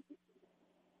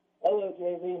 Hello,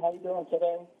 JV. How you doing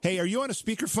today? Hey, are you on a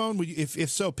speakerphone? Would you, if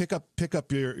so, pick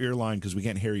up your line because we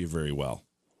can't hear you very well.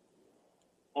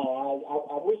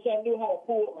 I wish I knew how to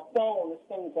pull up my phone. This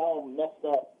thing's all messed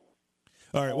up.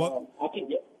 All right. Well, I can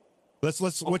get.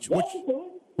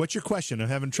 What's your question? I'm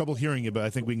having trouble hearing you, but I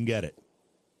think we can get it.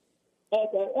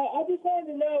 Okay. I just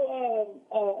wanted to know,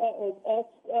 ask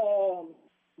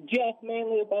Jeff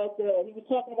mainly about he was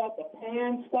talking about the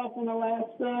pan stuff in the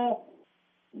last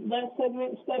that segment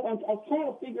and stuff. I'm trying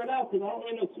to figure it out because I don't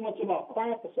really know too much about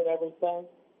Krampus and everything.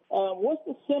 What's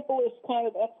the simplest kind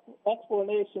of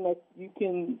explanation that you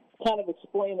can kind of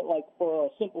explain it like for a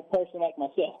simple person like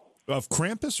myself? Of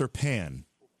Krampus or Pan?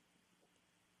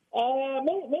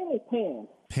 Mainly Pan.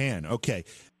 Pan, okay.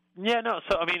 Yeah, no.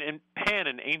 So I mean, in Pan,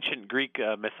 in ancient Greek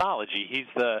mythology, he's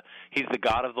the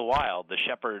god of the wild, the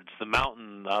shepherds, the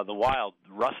mountain, the wild,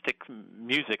 rustic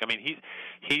music. I mean, he's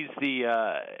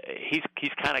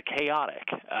kind of chaotic.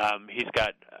 He's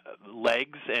got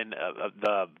legs and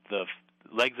the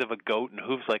legs of a goat and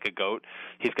hooves like a goat.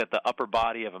 He's got the upper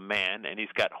body of a man, and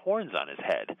he's got horns on his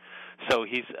head. So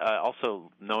he's also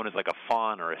known as like a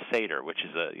faun or a satyr, which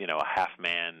is a half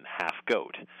man, half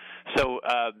goat. So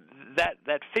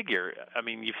that figure, I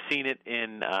mean, you've seen it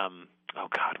in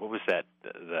what was that?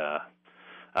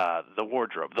 The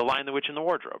Wardrobe, The Lion, the Witch, and the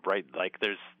Wardrobe, right? Like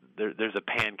there's a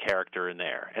Pan character in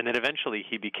there, and then eventually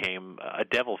he became a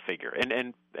devil figure,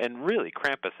 and really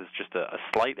Krampus is just a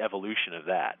slight evolution of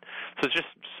that. So it's just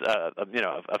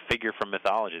a figure from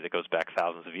mythology that goes back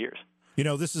thousands of years.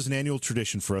 This is an annual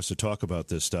tradition for us to talk about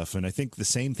this stuff, and I think the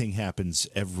same thing happens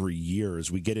every year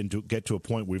as we get to a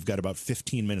point where we've got about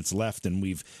 15 minutes left, and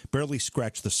we've barely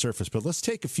scratched the surface. But let's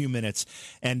take a few minutes,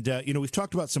 and we've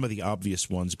talked about some of the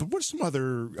obvious ones, but what are some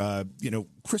other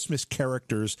Christmas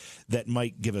characters that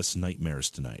might give us nightmares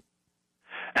tonight?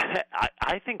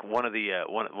 I think one of my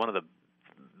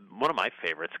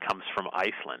favorites comes from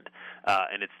Iceland,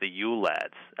 and it's the Yule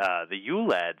Lads. The Yule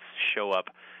Lads show up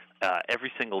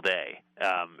every single day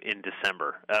in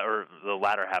December, or the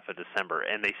latter half of December,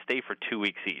 and they stay for 2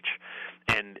 weeks each.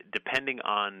 And depending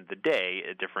on the day,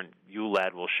 a different Yule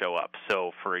Lad will show up.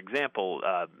 So, for example,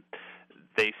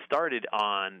 they started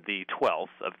on the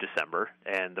 12th of December,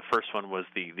 and the first one was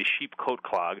the sheep coat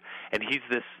clog, and he's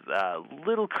this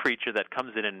little creature that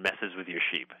comes in and messes with your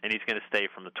sheep, and he's going to stay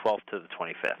from the 12th to the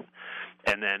 25th.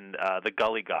 And then the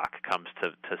Gullygawk comes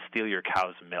to steal your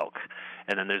cow's milk.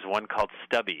 And then there's one called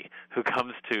Stubby, who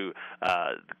comes to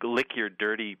lick your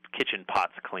dirty kitchen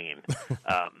pots clean.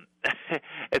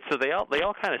 And so they all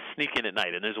kind of sneak in at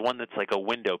night. And there's one that's like a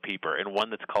window peeper, and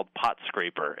one that's called Pot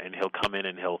Scraper, and he'll come in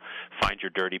and he'll find your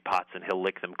dirty pots and he'll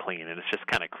lick them clean. And it's just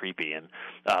kind of creepy. And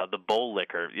the bowl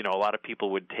licker, a lot of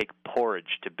people would take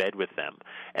porridge to bed with them,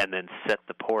 and then set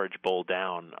the porridge bowl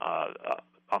down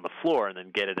on the floor and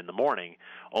then get it in the morning,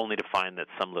 only to find that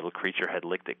some little creature had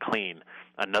licked it clean.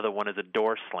 Another one is a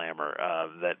door slammer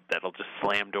that'll just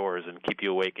slam doors and keep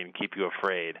you awake and keep you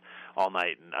afraid all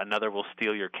night. And another will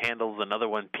steal your candles. Another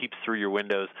one peeps through your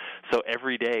windows. So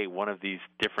every day, one of these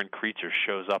different creatures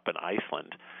shows up in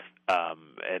Iceland.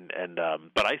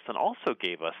 But Iceland also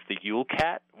gave us the Yule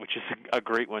Cat, which is a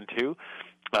great one too.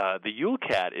 The Yule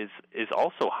Cat is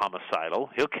also homicidal.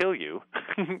 He'll kill you.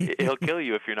 He'll kill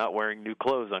you if you're not wearing new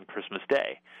clothes on Christmas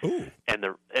Day. Ooh. And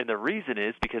the reason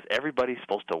is because everybody's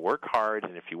supposed to work hard,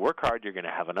 and if you work hard, you're going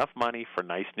to have enough money for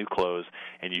nice new clothes,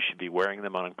 and you should be wearing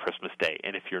them on Christmas Day.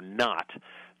 And if you're not,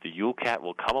 the Yule Cat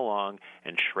will come along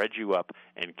and shred you up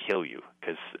and kill you,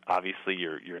 because obviously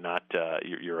you're not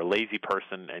you're a lazy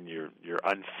person, and you're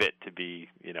unfit to be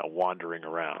wandering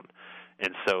around.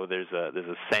 And so there's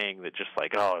a saying that just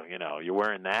like, you're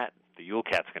wearing that, the Yule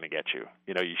Cat's going to get you.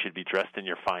 You should be dressed in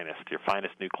your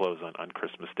finest new clothes on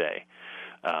Christmas Day.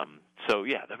 So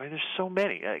yeah, I mean, there's so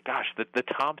many. The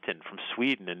Tomten from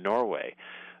Sweden and Norway,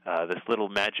 this little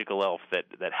magical elf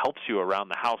that helps you around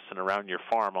the house and around your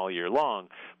farm all year long,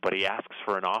 but he asks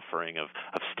for an offering of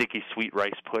sticky sweet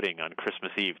rice pudding on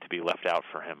Christmas Eve to be left out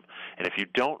for him. And if you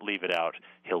don't leave it out,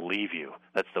 he'll leave you.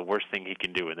 That's the worst thing he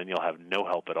can do, and then you'll have no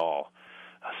help at all.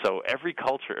 So every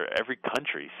culture, every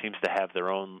country seems to have their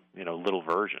own, little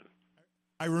version.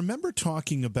 I remember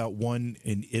talking about one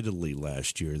in Italy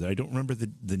last year that I don't remember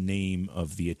the name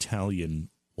of the Italian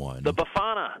one. The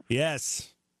Befana.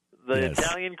 Yes. The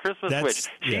Italian Christmas witch.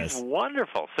 She's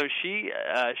wonderful. So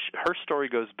her story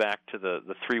goes back to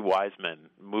the three wise men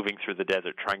moving through the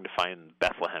desert trying to find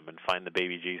Bethlehem and find the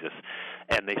baby Jesus.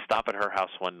 And they stop at her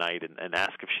house one night and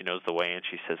ask if she knows the way, and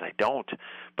she says, I don't,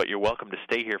 but you're welcome to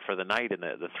stay here for the night. And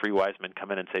the three wise men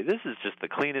come in and say, this is just the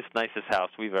cleanest, nicest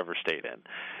house we've ever stayed in.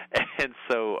 And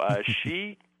so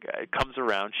she comes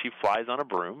around, she flies on a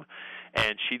broom,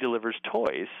 and she delivers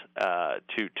toys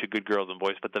to good girls and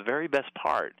boys. But the very best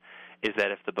part is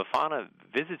that if the Befana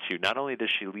visits you, not only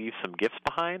does she leave some gifts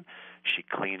behind, she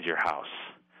cleans your house.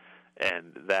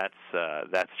 And that's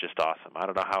just awesome. I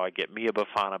don't know how I get me a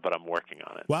Befana, but I'm working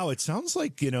on it. Wow, it sounds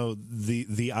like,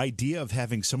 the idea of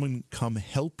having someone come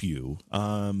help you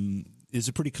is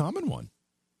a pretty common one.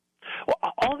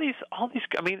 Well, all these.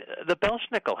 I mean, the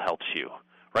Belschnickel helps you,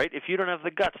 right? If you don't have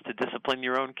the guts to discipline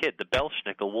your own kid, the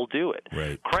Belsnickel will do it.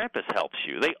 Right. Krampus helps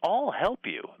you. They all help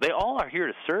you. They all are here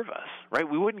to serve us, right?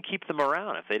 We wouldn't keep them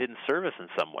around if they didn't serve us in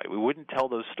some way. We wouldn't tell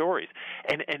those stories.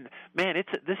 And man,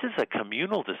 this is a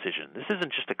communal decision. This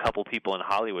isn't just a couple people in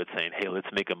Hollywood saying, "Hey,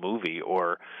 let's make a movie,"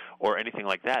 or anything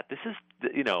like that. This is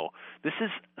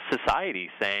society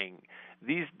saying,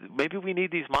 maybe we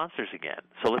need these monsters again,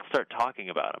 so let's start talking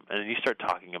about them. And then you start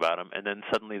talking about them, and then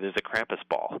suddenly there's a Krampus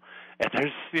ball, and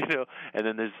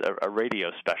then there's a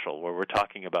radio special where we're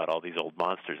talking about all these old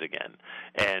monsters again,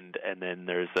 and then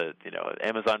there's an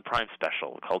Amazon Prime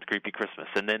special called Creepy Christmas,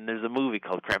 and then there's a movie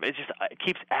called Krampus. It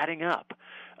keeps adding up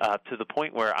to the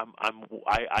point where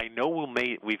I know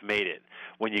we've made it.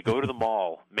 When you go to the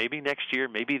mall, maybe next year,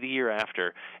 maybe the year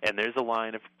after, and there's a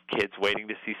line of kids waiting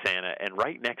to see Santa, and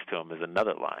right next to them is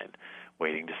another line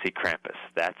waiting to see Krampus.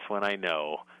 That's when I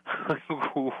know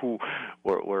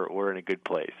we're in a good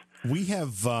place. We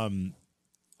have other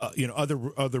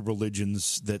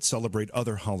religions that celebrate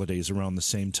other holidays around the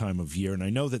same time of year, and I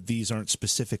know that these aren't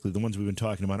specifically, the ones we've been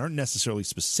talking about aren't necessarily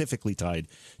specifically tied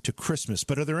to Christmas,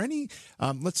 but are there any,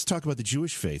 let's talk about the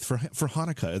Jewish faith, for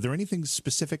Hanukkah, are there anything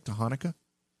specific to Hanukkah?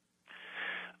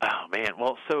 Oh, man,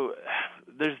 well, so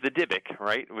there's the Dybbuk,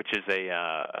 right, which is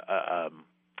a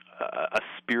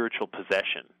spiritual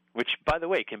possession, which, by the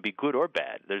way, can be good or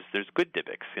bad. There's good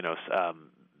Dybbuks,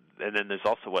 and then there's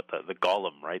also the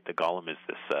golem, right? The golem is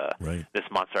this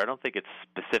monster. I don't think it's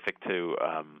specific to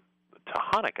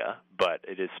Hanukkah, but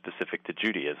it is specific to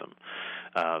Judaism.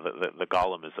 The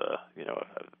golem is a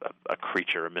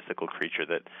creature, a mythical creature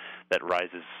that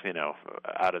rises,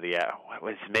 out of the air.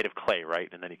 It's made of clay, right?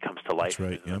 And then he comes to life. That's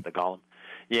right. Yep. The golem.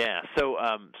 Yeah. So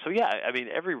yeah. I mean,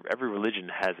 every religion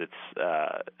has its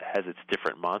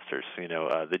different monsters.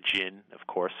 The jinn, of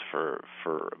course, for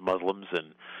Muslims,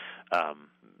 and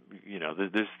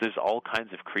there's all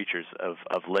kinds of creatures of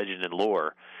legend and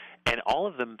lore, and all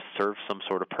of them serve some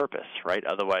sort of purpose, right?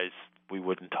 Otherwise, we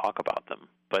wouldn't talk about them.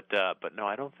 But no,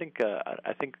 I don't think.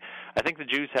 I think the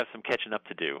Jews have some catching up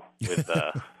to do with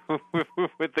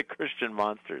with the Christian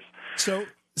monsters.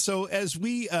 So as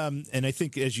we, and I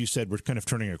think, as you said, we're kind of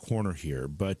turning a corner here,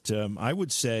 but I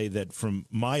would say that from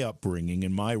my upbringing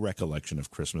and my recollection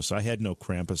of Christmas, I had no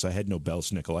Krampus, I had no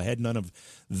Belsnickel, I had none of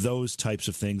those types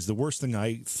of things. The worst thing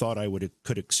I thought I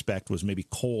could expect was maybe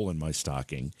coal in my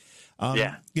stocking.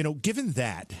 Yeah. Given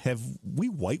that, have we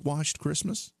whitewashed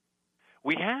Christmas?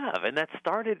 We have, and that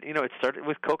started, it started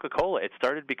with Coca-Cola. It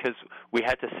started because we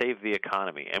had to save the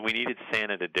economy, and we needed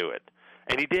Santa to do it.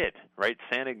 And he did, right?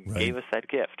 Santa gave us that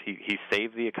gift. He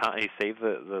saved the economy, he saved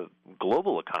the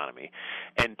global economy,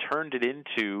 and turned it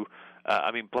into.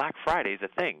 Black Friday is a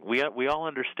thing. We all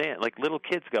understand. Like, little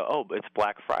kids go, "Oh, it's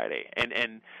Black Friday,"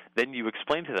 and then you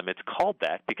explain to them it's called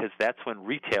that because that's when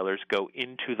retailers go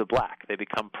into the black. They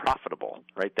become profitable,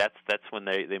 right? That's when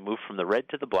they move from the red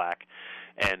to the black,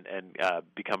 and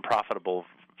become profitable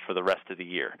for the rest of the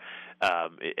year.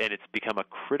 And it's become a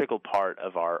critical part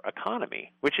of our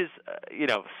economy, which is,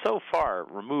 so far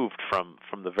removed from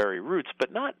the very roots,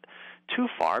 but not too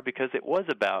far, because it was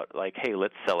about, like, hey,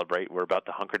 let's celebrate. We're about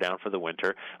to hunker down for the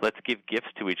winter. Let's give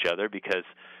gifts to each other because,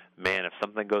 man, if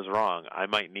something goes wrong, I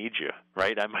might need you,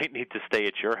 right? I might need to stay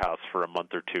at your house for a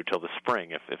month or two till the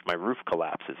spring if my roof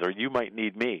collapses, or you might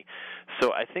need me.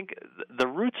 So I think the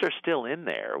roots are still in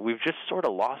there. We've just sort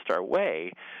of lost our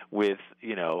way with,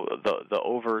 the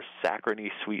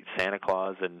over-saccharine sweet Santa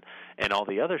Claus and all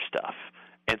the other stuff.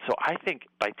 And so I think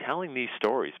by telling these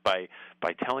stories, by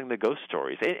telling the ghost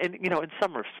stories, and in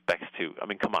some respects too, I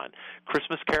mean, come on,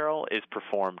 Christmas Carol is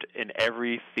performed in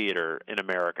every theater in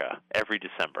America every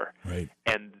December. Right.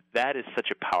 And that is such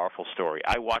a powerful story.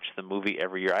 I watch the movie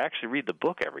every year. I actually read the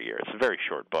book every year. It's a very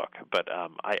short book, but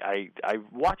I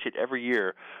watch it every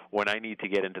year when I need to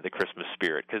get into the Christmas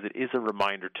spirit, because it is a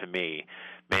reminder to me,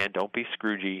 man, don't be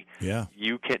Scroogey. Yeah.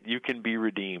 You can be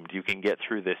redeemed. You can get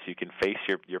through this. You can face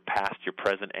your past, your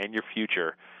present, and your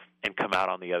future, and come out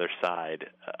on the other side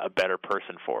a better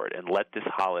person for it. And let this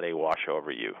holiday wash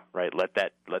over you, right? Let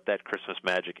that Christmas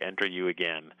magic enter you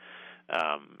again.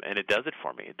 And it does it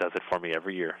for me. It does it for me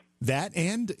every year. That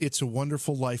and It's a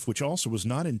Wonderful Life, which also was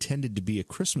not intended to be a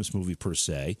Christmas movie per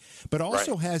se, but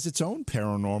also has its own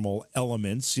paranormal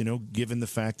elements, given the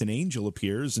fact an angel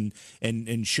appears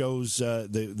and shows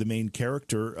the main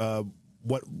character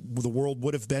what the world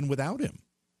would have been without him.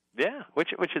 Yeah,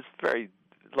 which is very,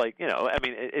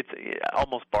 it's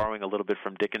almost borrowing a little bit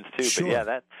from Dickens too.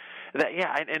 Sure. But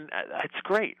yeah, and it's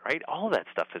great, right? All of that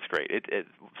stuff is great.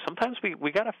 Sometimes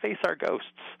we got to face our ghosts.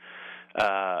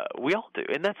 We all do,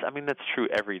 and that's true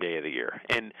every day of the year.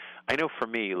 And I know for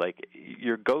me, like,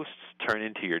 your ghosts turn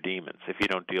into your demons if you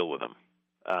don't deal with them.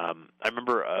 I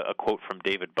remember a quote from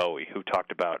David Bowie, who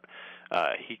talked about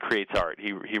he creates art,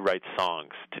 he writes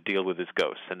songs to deal with his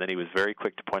ghosts, and then he was very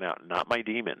quick to point out, not my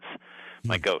demons,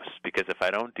 my ghosts, because if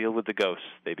I don't deal with the ghosts,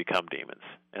 they become demons.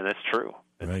 And that's true.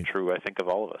 It's true, I think, of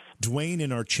all of us. Dwayne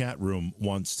in our chat room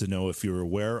wants to know if you're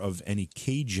aware of any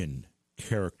Cajun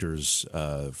characters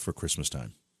for Christmas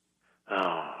time.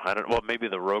 Oh, I don't. Well, maybe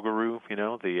the Rougarou,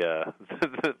 the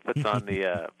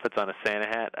puts on a Santa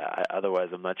hat. Otherwise,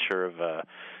 I'm not sure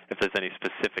if there's any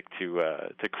specific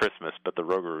to Christmas. But the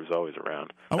Rougarou is always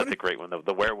around. That's a great one.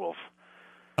 The werewolf.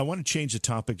 I want to change the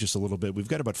topic just a little bit. We've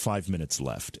got about 5 minutes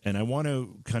left, and I want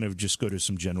to kind of just go to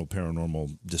some general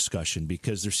paranormal discussion,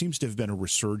 because there seems to have been a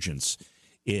resurgence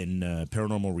in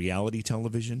paranormal reality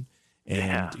television.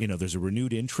 And, there's a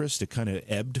renewed interest. It kind of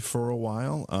ebbed for a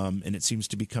while, and it seems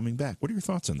to be coming back. What are your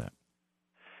thoughts on that?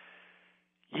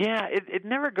 Yeah, it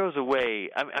never goes away.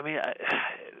 I mean,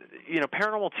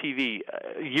 paranormal TV,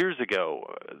 years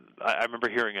ago, I remember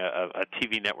hearing a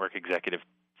TV network executive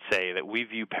say that we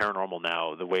view paranormal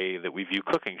now the way that we view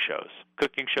cooking shows.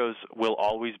 Cooking shows will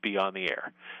always be on the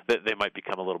air. They might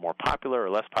become a little more popular or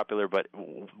less popular, but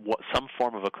some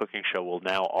form of a cooking show will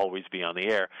now always be on the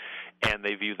air, and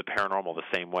they view the paranormal the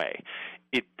same way.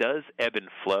 It does ebb and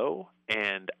flow,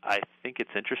 and I think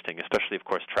it's interesting, especially, of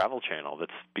course, Travel Channel,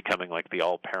 that's becoming like the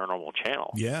all-paranormal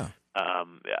channel. Yeah.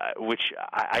 Which,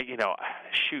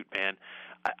 shoot, man,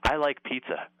 I like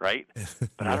pizza, right?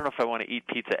 But I don't know if I want to eat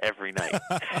pizza every night.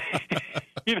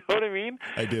 You know what I mean?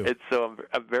 I do. And so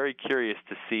I'm very curious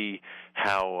to see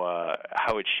how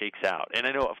it shakes out. And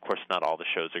I know, of course, not all the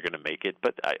shows are going to make it,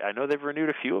 but I know they've renewed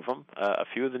a few of them. A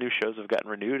few of the new shows have gotten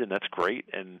renewed, and that's great.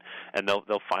 And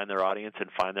they'll find their audience and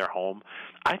find their home.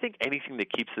 I think anything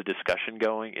that keeps the discussion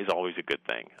going is always a good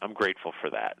thing. I'm grateful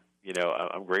for that.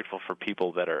 I'm grateful for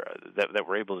people that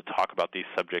were able to talk about these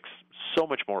subjects so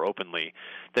much more openly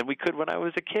than we could when I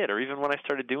was a kid, or even when I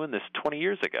started doing this 20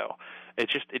 years ago. It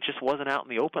just wasn't out in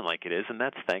the open like it is, and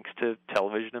that's thanks to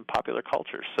television and popular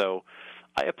culture. So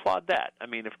I applaud that. I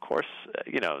mean, of course,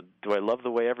 do I love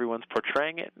the way everyone's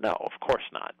portraying it? No, of course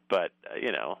not. But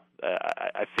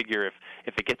I figure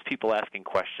if it gets people asking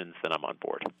questions, then I'm on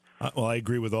board. Well, I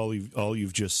agree with all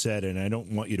you've just said, and I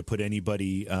don't want you to put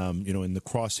anybody, in the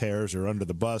crosshairs or under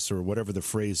the bus or whatever the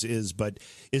phrase is. But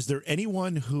is there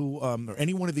anyone who, or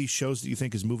any one of these shows that you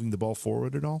think is moving the ball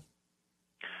forward at all?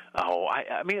 Oh,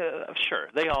 I mean, sure,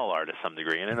 they all are to some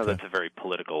degree, and I know that's a very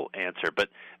political answer. But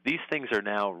these things are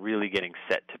now really getting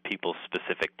set to people's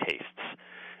specific tastes.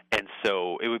 And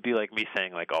so it would be like me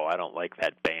saying, like, oh, I don't like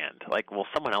that band. Like, well,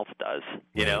 someone else does,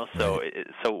 you know? So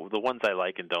so the ones I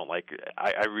like and don't like,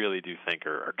 I really do think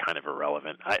are kind of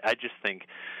irrelevant. I just think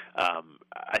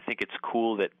I think it's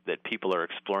cool that people are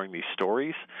exploring these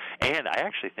stories. And I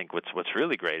actually think what's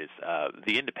really great is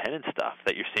the independent stuff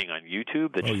that you're seeing on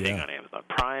YouTube, that you're seeing on Amazon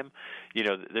Prime.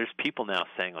 There's people now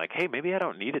saying, like, hey, maybe I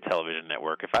don't need a television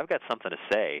network. If I've got something to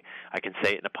say, I can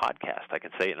say it in a podcast. I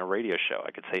can say it in a radio show.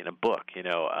 I can say it in a book,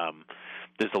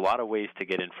 There's a lot of ways to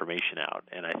get information out,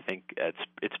 and I think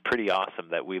it's pretty awesome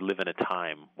that we live in a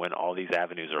time when all these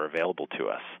avenues are available to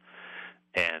us,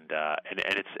 and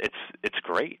it's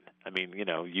great. I mean,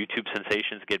 YouTube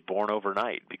sensations get born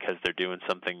overnight because they're doing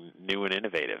something new and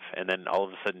innovative, and then all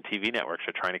of a sudden TV networks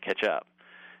are trying to catch up.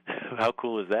 How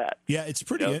cool is that? Yeah, it's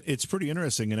pretty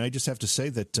interesting, and I just have to say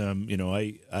that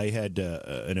I had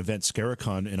an event,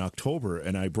 Scaricon, in October,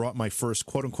 and I brought my first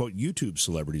quote unquote YouTube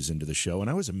celebrities into the show,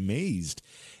 and I was amazed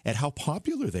at how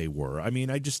popular they were. I mean,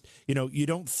 I just you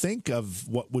don't think of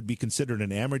what would be considered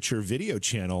an amateur video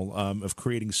channel of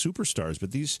creating superstars, but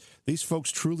these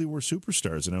folks truly were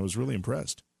superstars, and I was really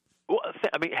impressed. Well,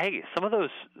 I mean, hey, some of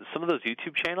those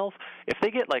YouTube channels, if they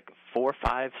get like 4,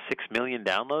 5, 6 million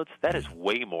downloads, that is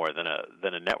way more than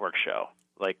a network show.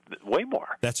 Like, way more.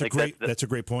 That's a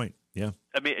great point. Yeah.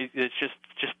 I mean, it's just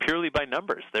purely by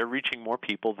numbers. They're reaching more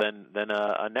people than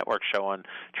a network show on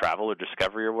Travel or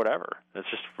Discovery or whatever. That's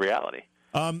just reality.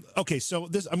 Okay, so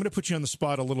I'm going to put you on the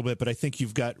spot a little bit, but I think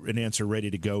you've got an answer ready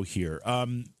to go here.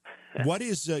 What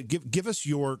is give us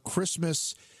your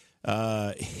Christmas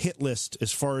hit list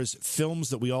as far as films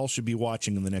that we all should be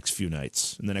watching in the next few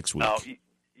nights, in the next week? Oh,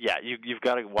 yeah, you've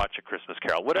got to watch A Christmas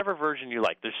Carol, whatever version you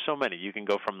like. There's so many. You can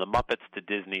go from the Muppets to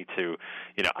Disney to,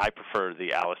 I prefer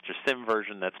the Alistair Sim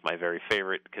version. That's my very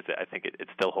favorite because I think it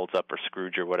still holds up, or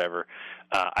Scrooge or whatever.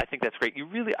 I think that's great.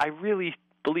 I really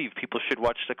believe people should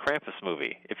watch the Krampus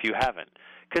movie if you haven't,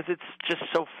 because it's just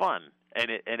so fun, and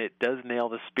it does nail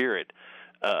the spirit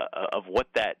of what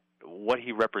that what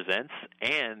he represents,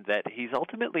 and that he's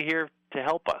ultimately here to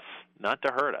help us, not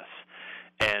to hurt us.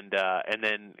 And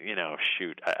then,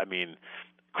 I mean,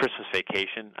 Christmas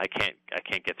Vacation. I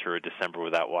can't get through a December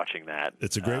without watching that.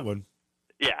 It's a great one.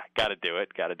 Yeah, got to do it.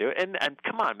 And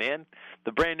come on, man,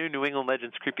 the brand new New England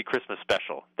Legends Creepy Christmas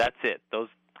Special. That's it.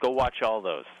 Go watch all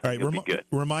those. All right, It'll be good.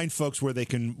 Remind folks where they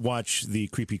can watch the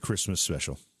Creepy Christmas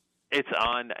Special. It's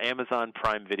on Amazon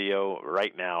Prime Video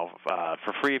right now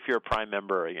for free if you're a Prime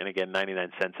member, and again,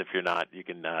 99 cents if you're not. You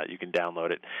can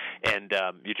download it, and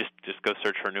you just go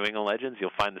search for New England Legends.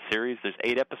 You'll find the series. There's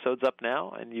 8 episodes up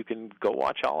now, and you can go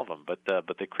watch all of them. But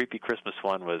the Creepy Christmas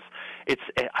one I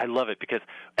love it because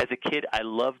as a kid I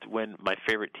loved when my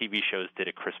favorite TV shows did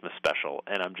a Christmas special,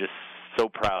 and I'm just so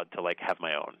proud to have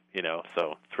my own.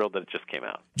 So thrilled that it just came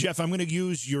out. Jeff, I'm going to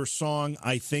use your song,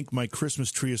 I Think My Christmas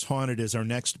Tree is Haunted, as our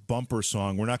next bumper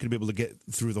song. We're not going to be able to get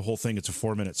through the whole thing. It's a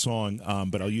 4-minute song,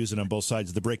 but I'll use it on both sides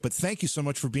of the break. But thank you so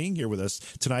much for being here with us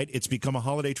tonight. It's become a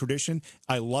holiday tradition.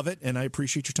 I love it, and I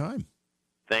appreciate your time.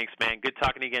 Thanks, man. Good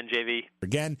talking to you again, JV.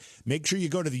 Again, make sure you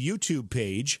go to the YouTube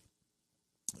page.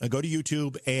 Go to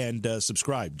YouTube and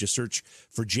subscribe. Just search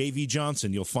for JV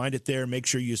Johnson. You'll find it there. Make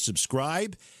sure you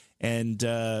subscribe. And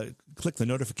click the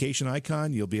notification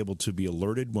icon. You'll be able to be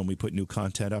alerted when we put new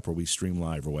content up or we stream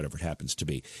live or whatever it happens to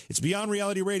be. It's Beyond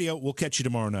Reality Radio. We'll catch you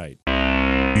tomorrow night.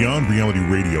 Beyond Reality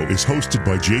Radio is hosted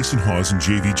by Jason Hawes and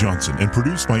JV Johnson and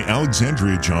produced by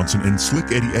Alexandria Johnson and Slick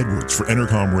Eddie Edwards for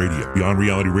Entercom Radio. Beyond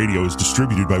Reality Radio is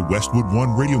distributed by Westwood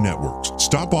One Radio Networks.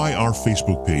 Stop by our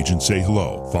Facebook page and say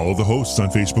hello. Follow the hosts on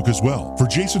Facebook as well. For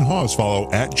Jason Hawes, follow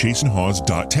at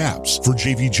jasonhawes.taps. For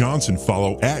JV Johnson,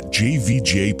 follow at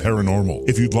JVJ Paranormal.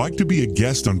 If you'd like to be a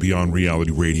guest on Beyond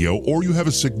Reality Radio or you have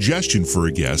a suggestion for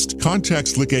a guest, contact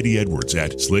Slick Eddie Edwards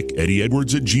at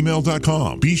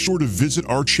slickeddieedwards@gmail.com. Be sure to visit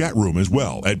our chat room as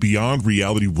well at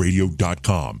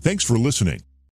beyondrealityradio.com. Thanks for listening.